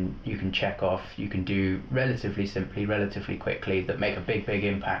you can check off, you can do relatively simply, relatively quickly, that make a big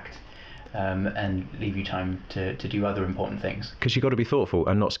impact? And leave you time to do other important things. Because you've got to be thoughtful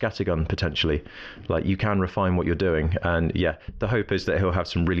and not scattergun, potentially. Like, you can refine what you're doing, and the hope is that he'll have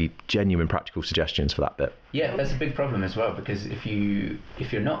some really genuine practical suggestions for that bit. Yeah, that's a big problem as well, because if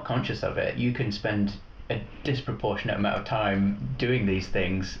you're not conscious of it, you can spend a disproportionate amount of time doing these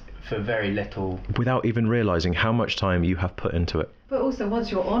things for very little, without even realising how much time you have put into it. But also, once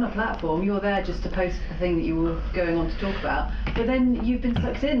you're on a platform, you're there just to post the thing that you were going on to talk about. But then you've been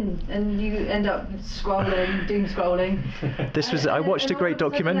sucked in, and you end up scrolling, doom scrolling. I watched a great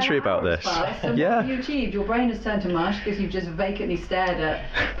documentary about this. What you achieved, your brain has turned to mush because you've just vacantly stared at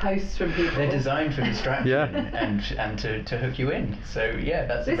posts from people. They're designed for distraction and to hook you in. So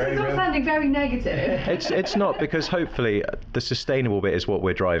that's this is all sounding very negative. It's not, because hopefully the sustainable bit is what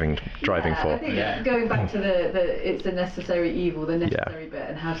we're driving for. I think going back to the it's a necessary evil, the necessary bit,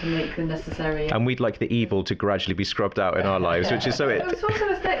 and how to make the necessary. And we'd like the evil to gradually be scrubbed out in our lives sometimes, which is so It's also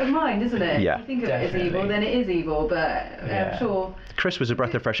a state of mind, isn't it? Yeah. You think of it as Definitely. evil, then it is evil, but Yeah. I'm sure. Chris was a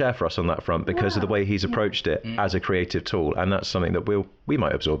breath of fresh air for us on that front because of the way he's approached it as a creative tool, and that's something that we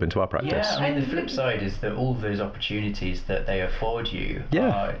might absorb into our practice. Yeah, I mean, the flip side is that all those opportunities that they afford you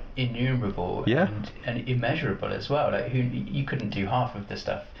are innumerable and immeasurable as well. Like, you couldn't do half of the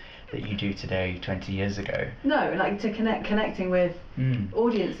stuff that you do today 20 years ago. No, like to connecting with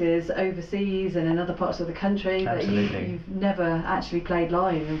audiences overseas and in other parts of the country that Absolutely. you've never actually played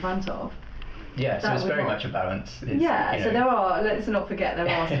live in front of. Yeah, so That it's would very not- much a balance. It's, Yeah, you so know, there are, let's not forget, there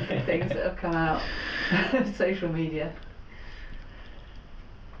are some good things that have come out of social media.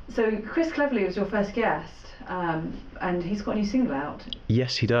 So Chris Cleverly was your first guest, and he's got a new single out.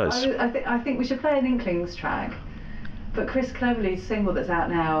 Yes, he does. I think we should play an Inklings track, but Chris Cleverly's single that's out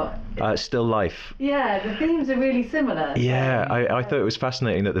now, Still Life. yeah, the themes are really similar. Yeah, so, I thought it was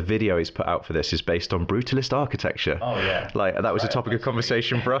fascinating that the video he's put out for this is based on brutalist architecture. Oh, yeah. Like, that was a Right, topic of absolutely.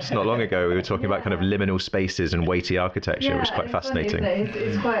 conversation for us not long ago. We were talking about kind of liminal spaces and weighty architecture. It was quite it's funny, fascinating. isn't it?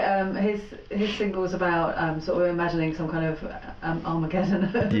 It's quite his single's about sort of imagining some kind of Armageddon.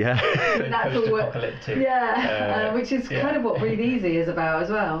 Yeah. That's all what- Post-apocalyptic. Yeah, which is kind of what Breathe Easy is about as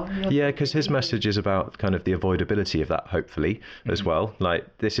well. Yeah, because his message is about kind of the avoidability of that, hopefully, as well. Like,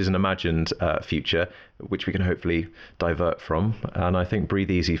 this is an imagined future, which we can hopefully divert from. And I think Breathe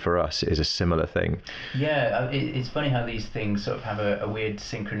Easy for us is a similar thing. Yeah, it's funny how these things sort of have a weird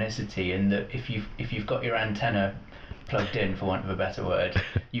synchronicity in that if you've got your antenna plugged in, for want of a better word,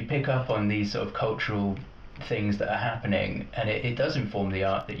 you pick up on these sort of cultural things that are happening, and it does inform the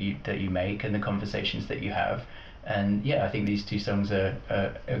art that you make and the conversations that you have. And yeah, I think these two songs are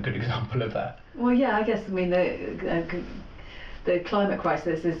a good example of that. Well, yeah, I guess, I mean, the climate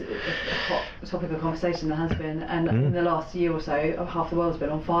crisis is a hot topic of conversation that has been, and in the last year or so, half the world's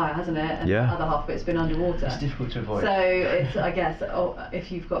been on fire, hasn't it? And Yeah. the other half of it's been underwater. It's difficult to avoid. So it's, I guess,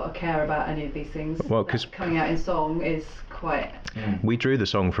 if you've got to care about any of these things, Well, 'cause- coming out in song is quite. We drew the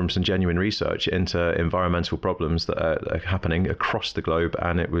song from some genuine research into environmental problems that are happening across the globe,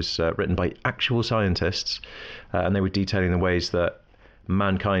 and it was written by actual scientists, and they were detailing the ways that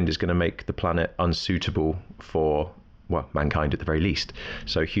mankind is going to make the planet unsuitable for, well, mankind at the very least.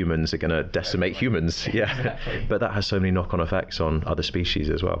 So humans are going to decimate humans, yeah. Exactly. But that has so many knock-on effects on other species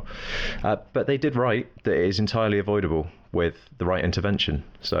as well. But they did write that it is entirely avoidable with the right intervention.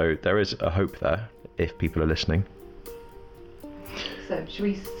 So there is a hope there if people are listening. So should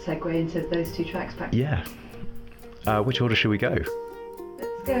we segue into those two tracks back? Yeah. Which order should we go?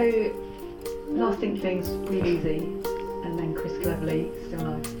 Let's go Last Inklings, Breathe Easy, and then Chris Cleverly, Still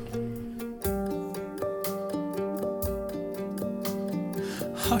Life.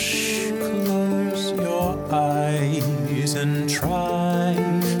 Hush, close your eyes and try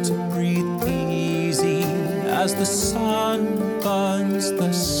to breathe easy as the sun burns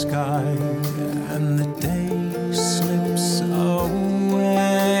the sky and the day slips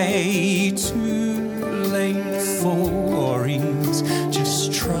away. Too late for worries,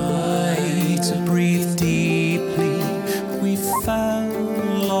 just try to breathe deeply. We fell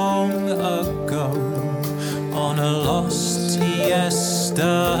long ago on a lost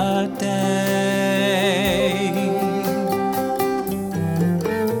yesterday.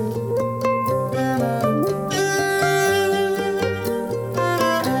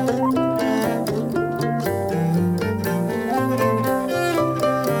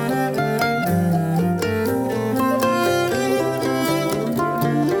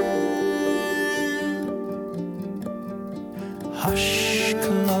 Hush,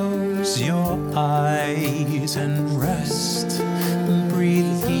 close your eyes and rest.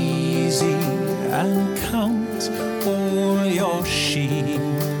 Breathe easy and count all your sheep,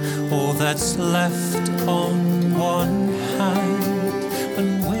 all that's left on one hand.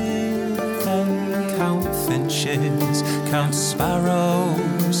 And with them count finches, count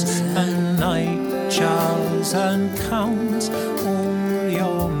sparrows and nightjars, and count all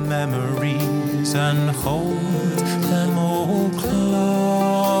your memories and hold them all close.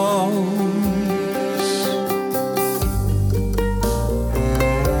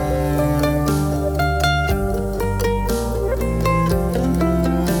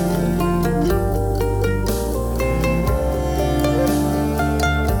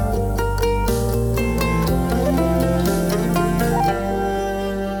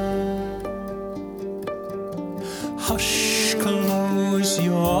 Hush, close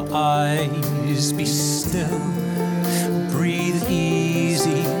your eyes, be still, breathe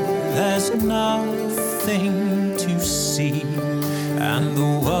easy. There's nothing to see, and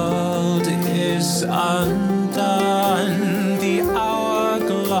the world is undone. The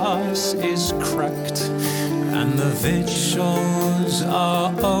hourglass is cracked, and the vigils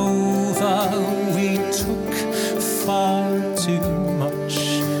are over, we took far too much,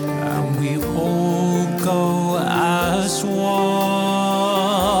 and we all go as one.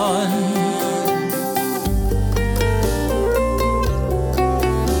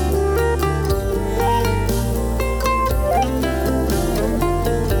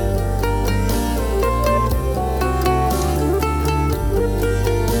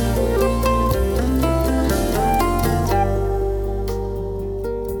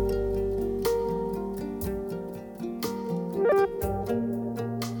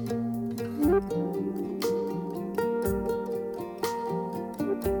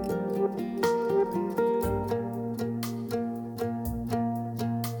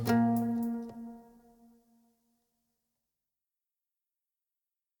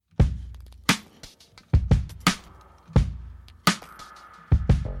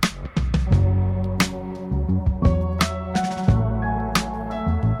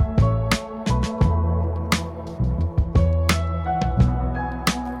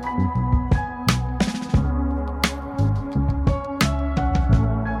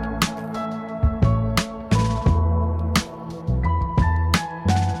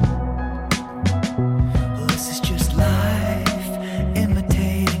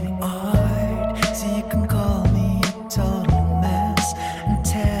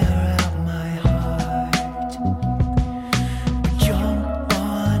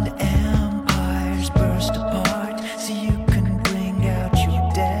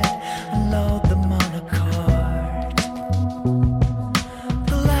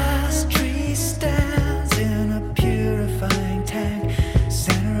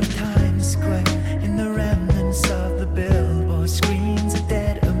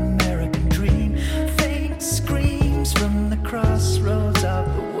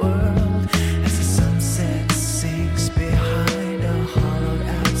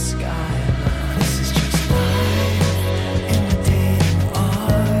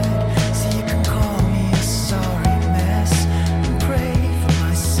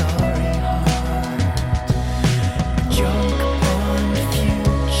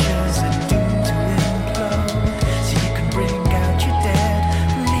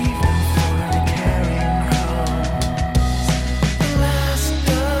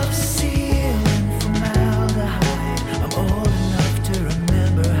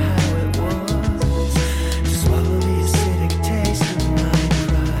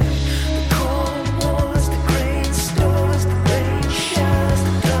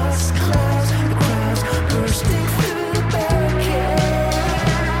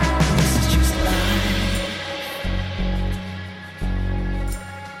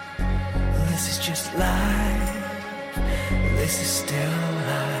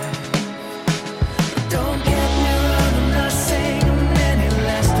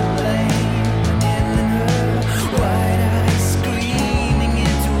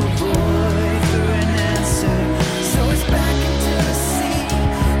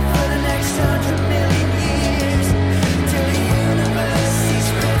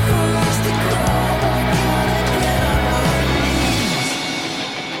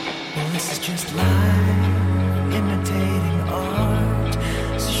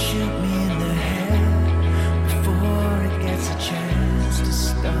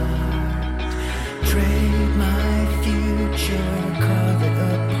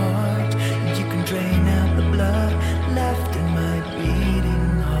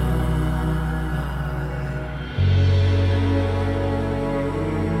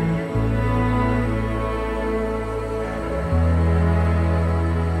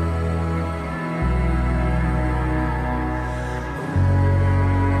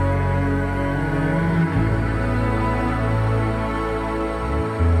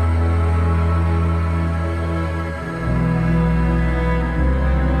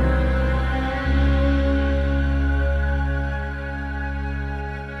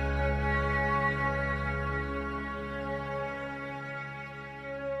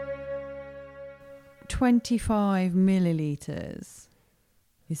 .25 milliliters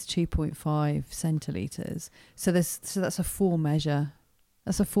is 2.5 centiliters. So that's a 4 measure.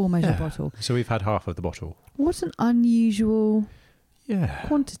 That's a 4 measure bottle. So we've had half of the bottle. What an unusual Yeah.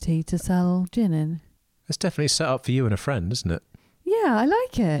 quantity to sell gin in. It's definitely set up for you and a friend, isn't it? Yeah, I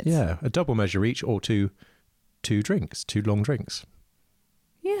like it. Yeah. A double measure each or two drinks, 2 long drinks.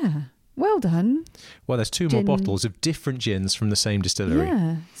 Yeah. Well done. Well, there's 2 more bottles of different gins from the same distillery.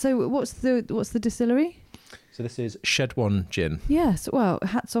 Yeah. So what's the distillery? So this is Shed One Gin. Yes. Well,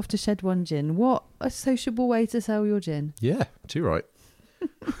 hats off to Shed One Gin. What a sociable way to sell your gin. Yeah, too right.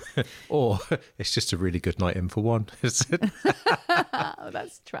 Or it's just a really good night in for one. Oh,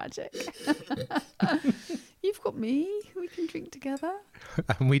 that's tragic. You've got me. We can drink together.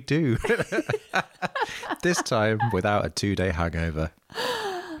 And we do. This time without a 2-day hangover.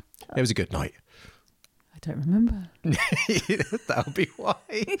 It was a good night. I don't remember. That'll be why.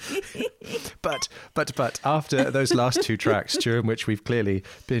 But after those last 2 tracks, during which we've clearly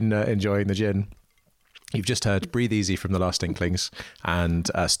been enjoying the gin, you've just heard Breathe Easy from The Last Inklings and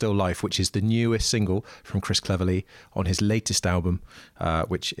Still Life, which is the newest single from Chris Cleverley on his latest album,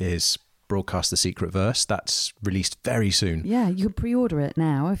 which is Broadcast the Secret Verse. That's released very soon. Yeah, you can pre-order it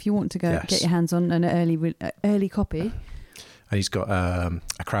now if you want to go get your hands on an early copy. And he's got a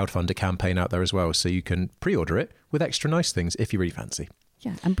crowdfunder campaign out there as well, so you can pre-order it with extra nice things if you really fancy.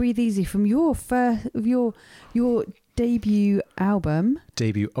 Yeah, and Breathe Easy from your debut album.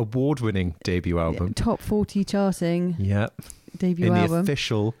 Award-winning debut album. Top 40 charting. Yeah. Debut in album. In the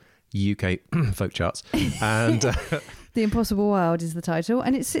official UK folk charts. And The Impossible Wild is the title,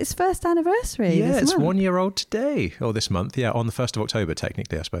 and it's its first anniversary. Yeah, this it's month. 1 year old today, or this month. Yeah, on the 1st of October,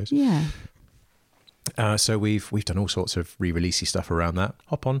 technically, I suppose. Yeah. So we've done all sorts of re-releasey stuff around that.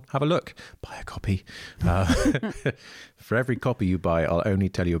 Hop on, have a look, buy a copy. For every copy you buy, I'll only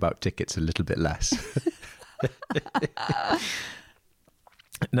tell you about tickets a little bit less.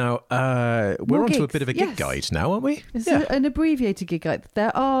 Now, we're onto a bit of a gig guide now, aren't we? It's an abbreviated gig guide.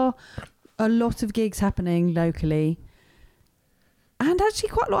 There are a lot of gigs happening locally. And actually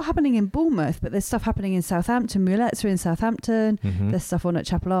quite a lot happening in Bournemouth, but there's stuff happening in Southampton. Moulettes are in Southampton. Mm-hmm. There's stuff on at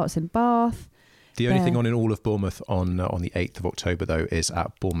Chapel Arts in Bath. The only thing on in all of Bournemouth on the 8th of October, though, is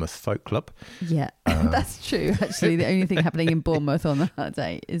at Bournemouth Folk Club. Yeah, that's true. Actually, the only thing happening in Bournemouth on that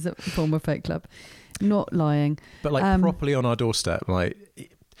day is at Bournemouth Folk Club. Not lying. But properly on our doorstep,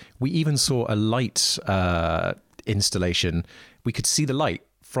 we even saw a light installation. We could see the light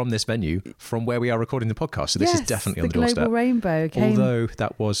from this venue from where we are recording the podcast. So this is definitely on the doorstep. The global rainbow came. Although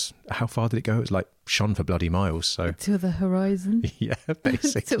that was, how far did it go? It was shone for bloody miles. So to the horizon. Yeah,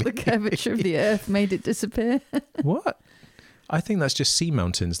 basically. Till the curvature of the earth made it disappear. What? I think that's just sea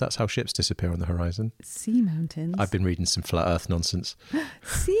mountains. That's how ships disappear on the horizon. Sea mountains? I've been reading some flat earth nonsense.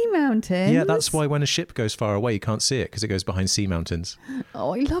 Sea mountains? Yeah, that's why when a ship goes far away, you can't see it because it goes behind sea mountains.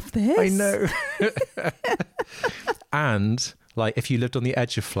 Oh, I love this. I know. And if you lived on the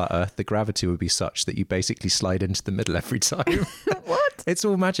edge of flat earth, the gravity would be such that you basically slide into the middle every time. What? It's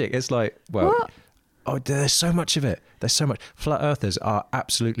all magic. It's what? Oh, there's so much of it. There's so much. Flat earthers are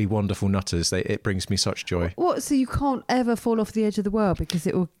absolutely wonderful nutters. It brings me such joy. What? So you can't ever fall off the edge of the world because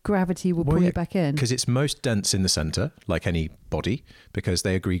gravity will pull you back in? Because it's most dense in the centre, like any body, because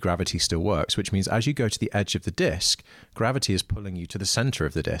they agree gravity still works, which means as you go to the edge of the disc, gravity is pulling you to the centre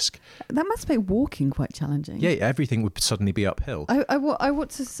of the disc. That must make walking quite challenging. Yeah, everything would suddenly be uphill. I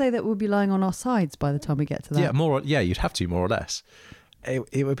want to say that we'll be lying on our sides by the time we get to that. Yeah, you'd have to, more or less.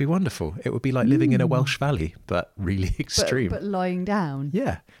 It would be wonderful. It would be like living in a Welsh valley, but really extreme. But lying down.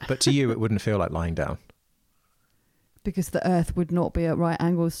 Yeah, but to you, it wouldn't feel like lying down. Because the earth would not be at right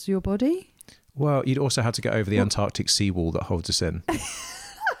angles to your body? Well, you'd also have to get over the Antarctic seawall that holds us in.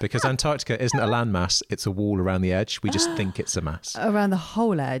 Because Antarctica isn't a landmass, it's a wall around the edge. We just think it's a mass. Around the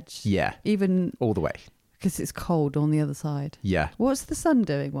whole edge? Yeah. Even... all the way. Because it's cold on the other side? Yeah. What's the sun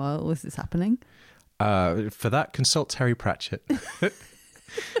doing while all this is happening? For that, consult Terry Pratchett.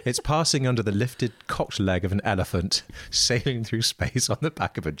 It's passing under the lifted cocked leg of an elephant, sailing through space on the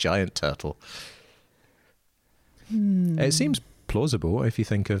back of a giant turtle. It seems plausible if you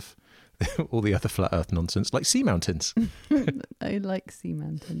think of all the other flat earth nonsense, like sea mountains. I like sea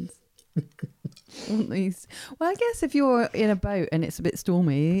mountains. Well, I guess if you're in a boat and it's a bit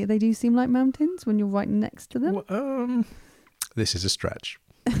stormy, they do seem like mountains when you're right next to them. Well, this is a stretch.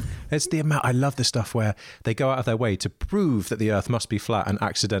 It's the amount. I love the stuff where they go out of their way to prove that the earth must be flat and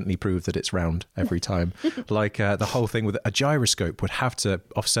accidentally prove that it's round every time. Like the whole thing with a gyroscope would have to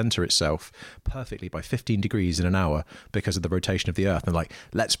off-center itself perfectly by 15 degrees in an hour because of the rotation of the earth. And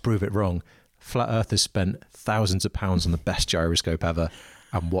let's prove it wrong. Flat earthers spent thousands of pounds on the best gyroscope ever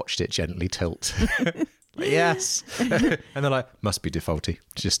and watched it gently tilt. Yes. And they're like, must be defaulty.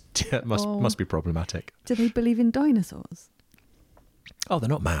 Just must be problematic. Do they believe in dinosaurs? Oh, they're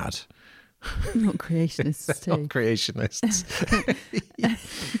not mad. Not creationists too. Not creationists.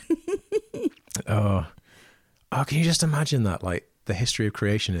 Oh, can you just imagine that? The history of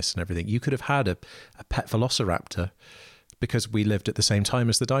creationists and everything. You could have had a pet velociraptor because we lived at the same time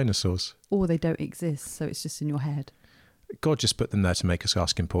as the dinosaurs. Or they don't exist, so it's just in your head. God just put them there to make us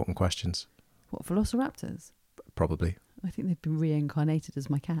ask important questions. What, velociraptors? Probably. I think they've been reincarnated as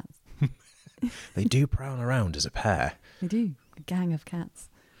my cats. They do prowl around as a pair. They do. A gang of cats.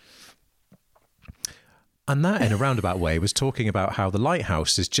 And that, in a roundabout way, was talking about how the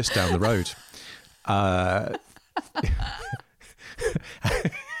lighthouse is just down the road.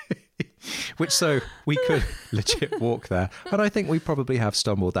 Which, so we could legit walk there. And I think we probably have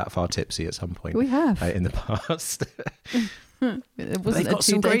stumbled that far tipsy at some point. We have. In the past. It wasn't They've got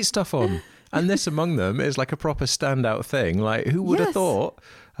some great stuff on. And this among them is like a proper standout thing. Like, who would have thought,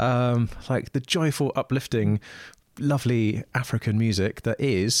 like the joyful, uplifting, lovely African music that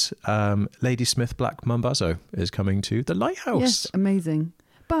is Ladysmith Black Mambazo is coming to the Lighthouse. Yes, amazing.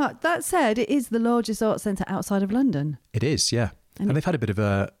 But that said, it is the largest arts centre outside of London. It is, yeah. And they've had a bit of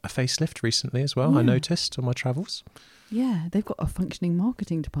a facelift recently as well, I noticed on my travels. Yeah, they've got a functioning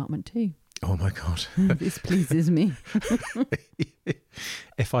marketing department too. Oh my God. This pleases me.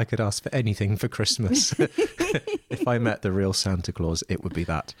 If I could ask for anything for Christmas, if I met the real Santa Claus, it would be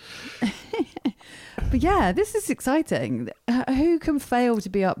that. But yeah, this is exciting. Who can fail to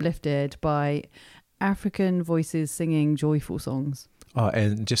be uplifted by African voices singing joyful songs? Oh,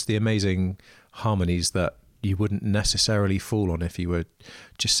 and just the amazing harmonies that you wouldn't necessarily fall on if you were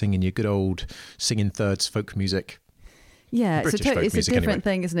just singing your good old singing thirds folk music. Yeah, British folk it's a music different anyway.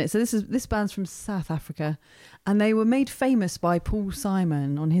 thing, isn't it? So this band's from South Africa, and they were made famous by Paul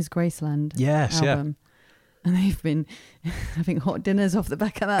Simon on his Graceland album. And they've been having hot dinners off the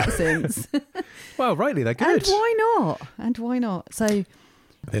back of that since. Well, rightly, they're good. And why not? So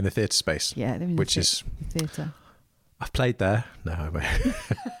in the theatre space. Yeah, they're in which the is theatre. I've played there. No,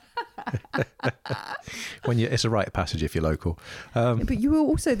 it's a rite of passage if you're local. But you were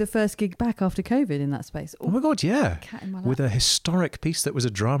also the first gig back after COVID in that space. Oh my God, yeah. Cat in my lap. With a historic piece that was a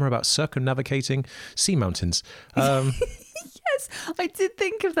drama about circumnavigating sea mountains. Yes, I did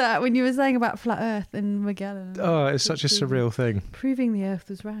think of that when you were saying about flat Earth and Magellan. Oh, it's such a surreal thing. Proving the Earth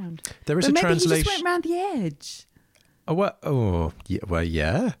was round. There is but a maybe translation. he just went round the edge. Oh, what? Oh, yeah. Well,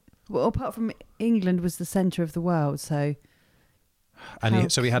 yeah. Well, apart from England was the centre of the world, so.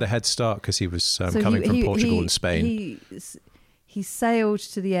 And so he had a head start because he was coming from Portugal and Spain. He sailed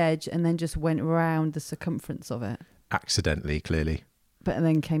to the edge and then just went around the circumference of it. Accidentally, clearly. But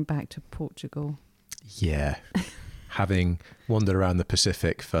then came back to Portugal. Yeah. Having wandered around the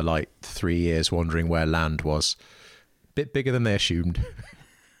Pacific for like 3 years, wondering where land was. Bit bigger than they assumed.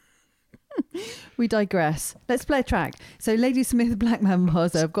 We digress. Let's play a track. So Ladysmith Black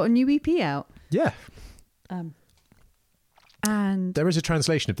Mambazo have got a new EP out. Yeah. And there is a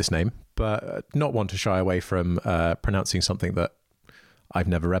translation of this name, but not one to shy away from pronouncing something that I've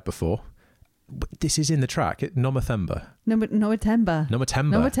never read before. This is in the track. Nomathemba. Nomatemba.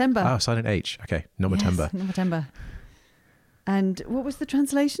 Nomatemba. Oh, silent H. Okay. Nomatemba. Yes, Nomatemba. And what was the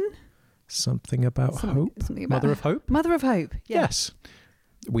translation? Something about hope? Something about Mother of Hope? Mother of Hope. Yeah. Yes.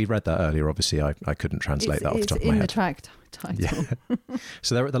 We read that earlier. Obviously, I couldn't translate that off the top of my head. It's in the track title. Yeah.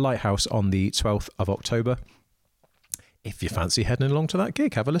 So they're at the Lighthouse on the 12th of October. If you fancy heading along to that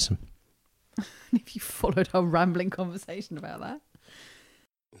gig, have a listen. If you followed our rambling conversation about that.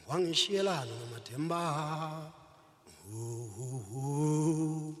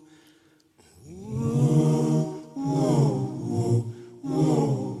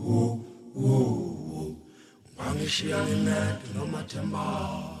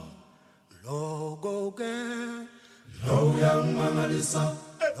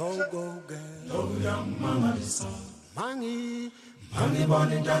 Mangi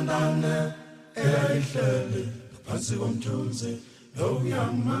boni dandane elihleli phansi komthunzi lo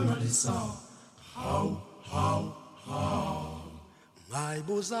uyangimangalisa how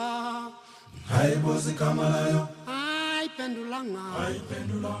ngayibuza igama layo ayiphendulanga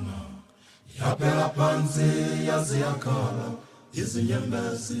yaphela phansi yaze yakhala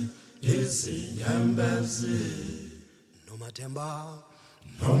izinyembezi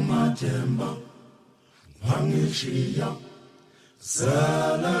nomathemba wangishiya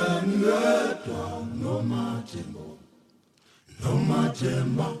sele ngedwa nomathemba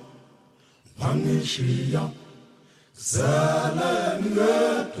wangishiya sele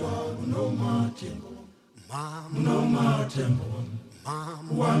ngedwa nomathemba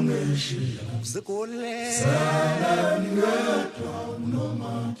wangishiya sikole sele ngedwa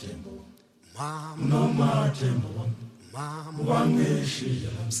nomathemba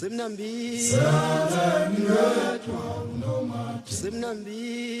wangishiya simnambi sele ngedwa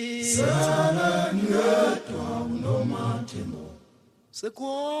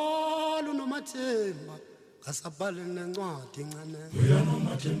sekhona unomathemba kasabhale nencwadi encane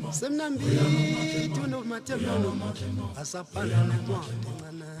semnambi unomathemba kasabhale nencwadi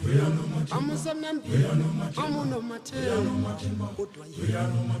encane amusemnambili amunomathemba kodwa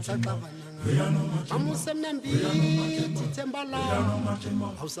yena saxabana amusemnambili themba lawo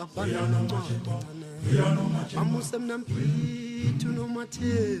awusabhala nencwadi amusemnambili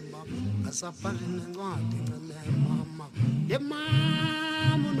tunomathemba asabhala nencwadi mama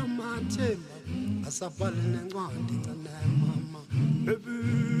yemama unomathemba asabhala nencwadi mama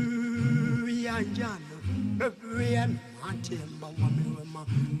ebuya njalo ebuya nomathemba wami wema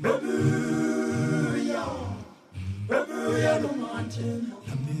ebuya nomathemba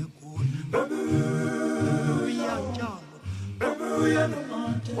ebuya njalo ebuya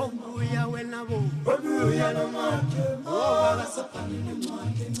nomathemba ebuya wena bo ebuya nomathemba oh asabhala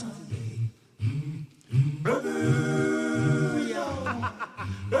nencwadi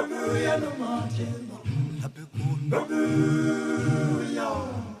ebuya nomathemba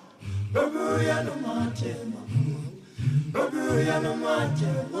ebuya nomathemba ebuya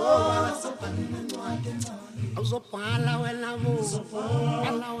nomathemba oh asabhala nencwadi uzobhala wena bo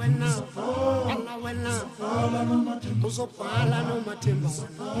ala wena uzobhala nomathemba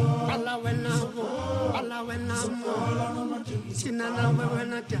ala wena bo ala wena thina nawe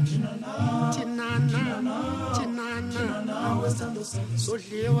wena thinana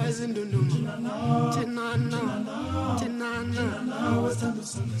sodliwa izindunduma thinana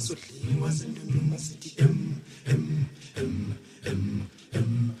sodliwa izindunduma sithi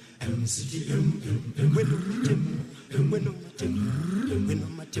city when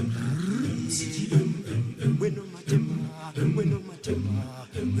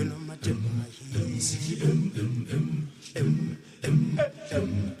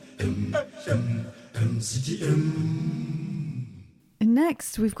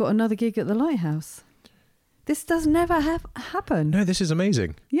Next, we've got another gig at the Lighthouse. This does never happen. No, this is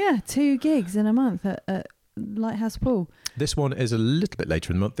amazing. Yeah, 2 gigs in a month at Lighthouse Pool. This one is a little bit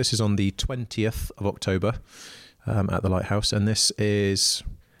later in the month. This is on the 20th of October at the Lighthouse, and this is...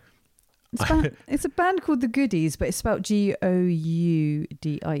 It's a band called The Goodies, but it's spelled Goudies.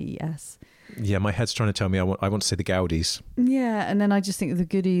 Yeah, my head's trying to tell me I want to say the Gaudies. Yeah, and then I just think of the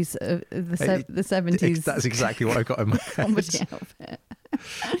Goodies of the 70s. That's exactly what I've got in my head. Comedy outfit.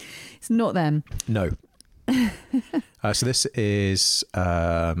 It's not them. No. So this is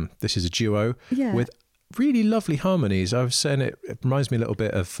a duo with really lovely harmonies. I was saying it reminds me a little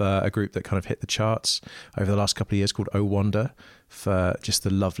bit of a group that kind of hit the charts over the last couple of years called Oh Wonder, for just the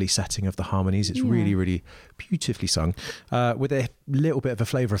lovely setting of the harmonies. It's really, really beautifully sung, with a little bit of a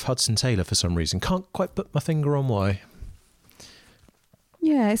flavour of Hudson Taylor for some reason. Can't quite put my finger on why.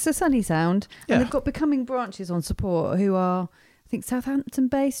 Yeah, it's a sunny sound. Yeah. And they've got Becoming Branches on support, who are, I think,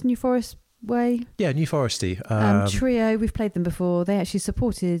 Southampton-based, New Forest Way. Yeah, New Foresty. Trio, we've played them before. They actually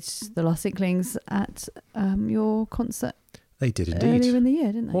supported the Last Inklings at your concert. They did indeed. Earlier in the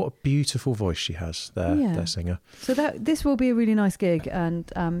year, didn't they? What a beautiful voice she has, their singer. So this will be a really nice gig,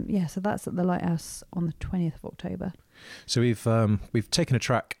 and so that's at the Lighthouse on the 20th of October. So we've taken a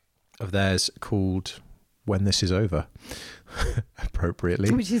track of theirs called When This Is Over, appropriately.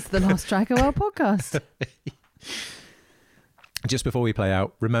 Which is the last track of our podcast. Just before we play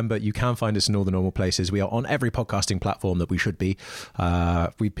out, remember you can find us in all the normal places. We are on every podcasting platform that we should be.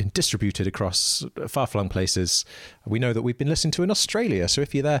 We've been distributed across far-flung places. We know that we've been listened to in Australia. So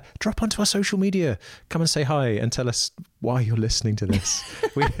if you're there, drop onto our social media. Come and say hi and tell us why you're listening to this.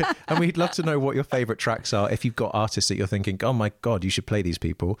 And we'd love to know what your favourite tracks are. If you've got artists that you're thinking, oh my God, you should play these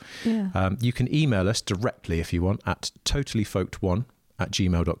people. Yeah. You can email us directly if you want at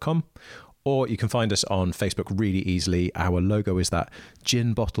totallyfolked1@gmail.com. Or you can find us on Facebook really easily. Our logo is that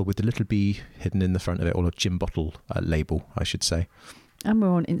gin bottle with the little B hidden in the front of it, or a gin bottle label, I should say. And we're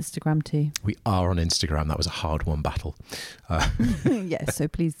on Instagram too. We are on Instagram. That was a hard-won battle. Yes, so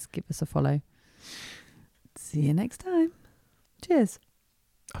please give us a follow. See you next time. Cheers.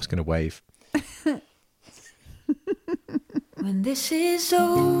 I was going to wave. When this is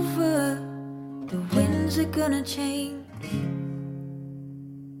over, the winds are gonna change.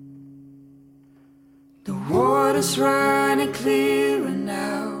 The water's running clearer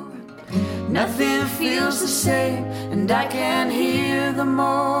now. Nothing feels the same, and I can hear the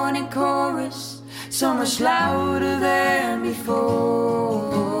morning chorus so much louder than before.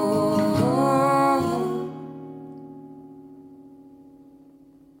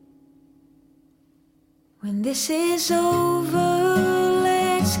 When this is over,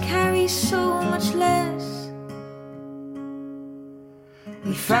 let's carry so much less.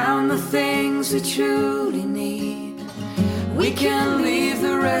 We found the things we truly need. We can leave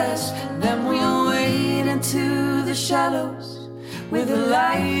the rest, then we'll wade into the shallows with a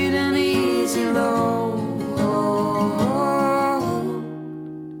light and easy low.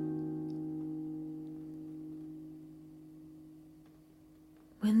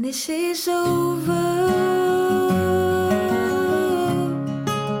 this is over.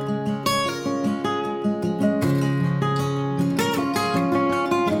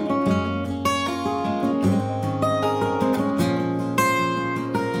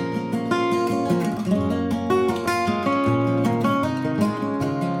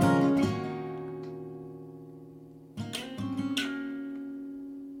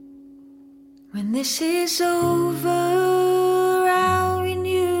 When this is over, I'll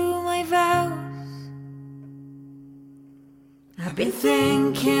renew my vows. I've been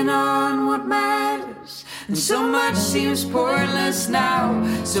thinking on what matters, and so much seems pointless now.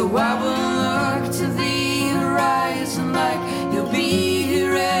 So I will look to the horizon like you'll be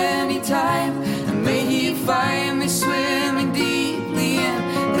here anytime. And may he find me swimming deeply in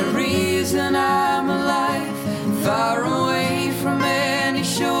the reason I'm alive, far away from any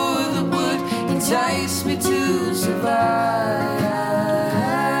shore that would entice me to survive.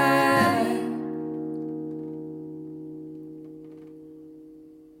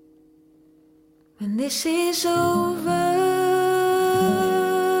 When this is over,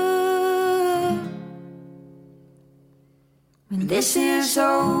 when this is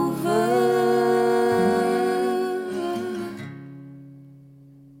over.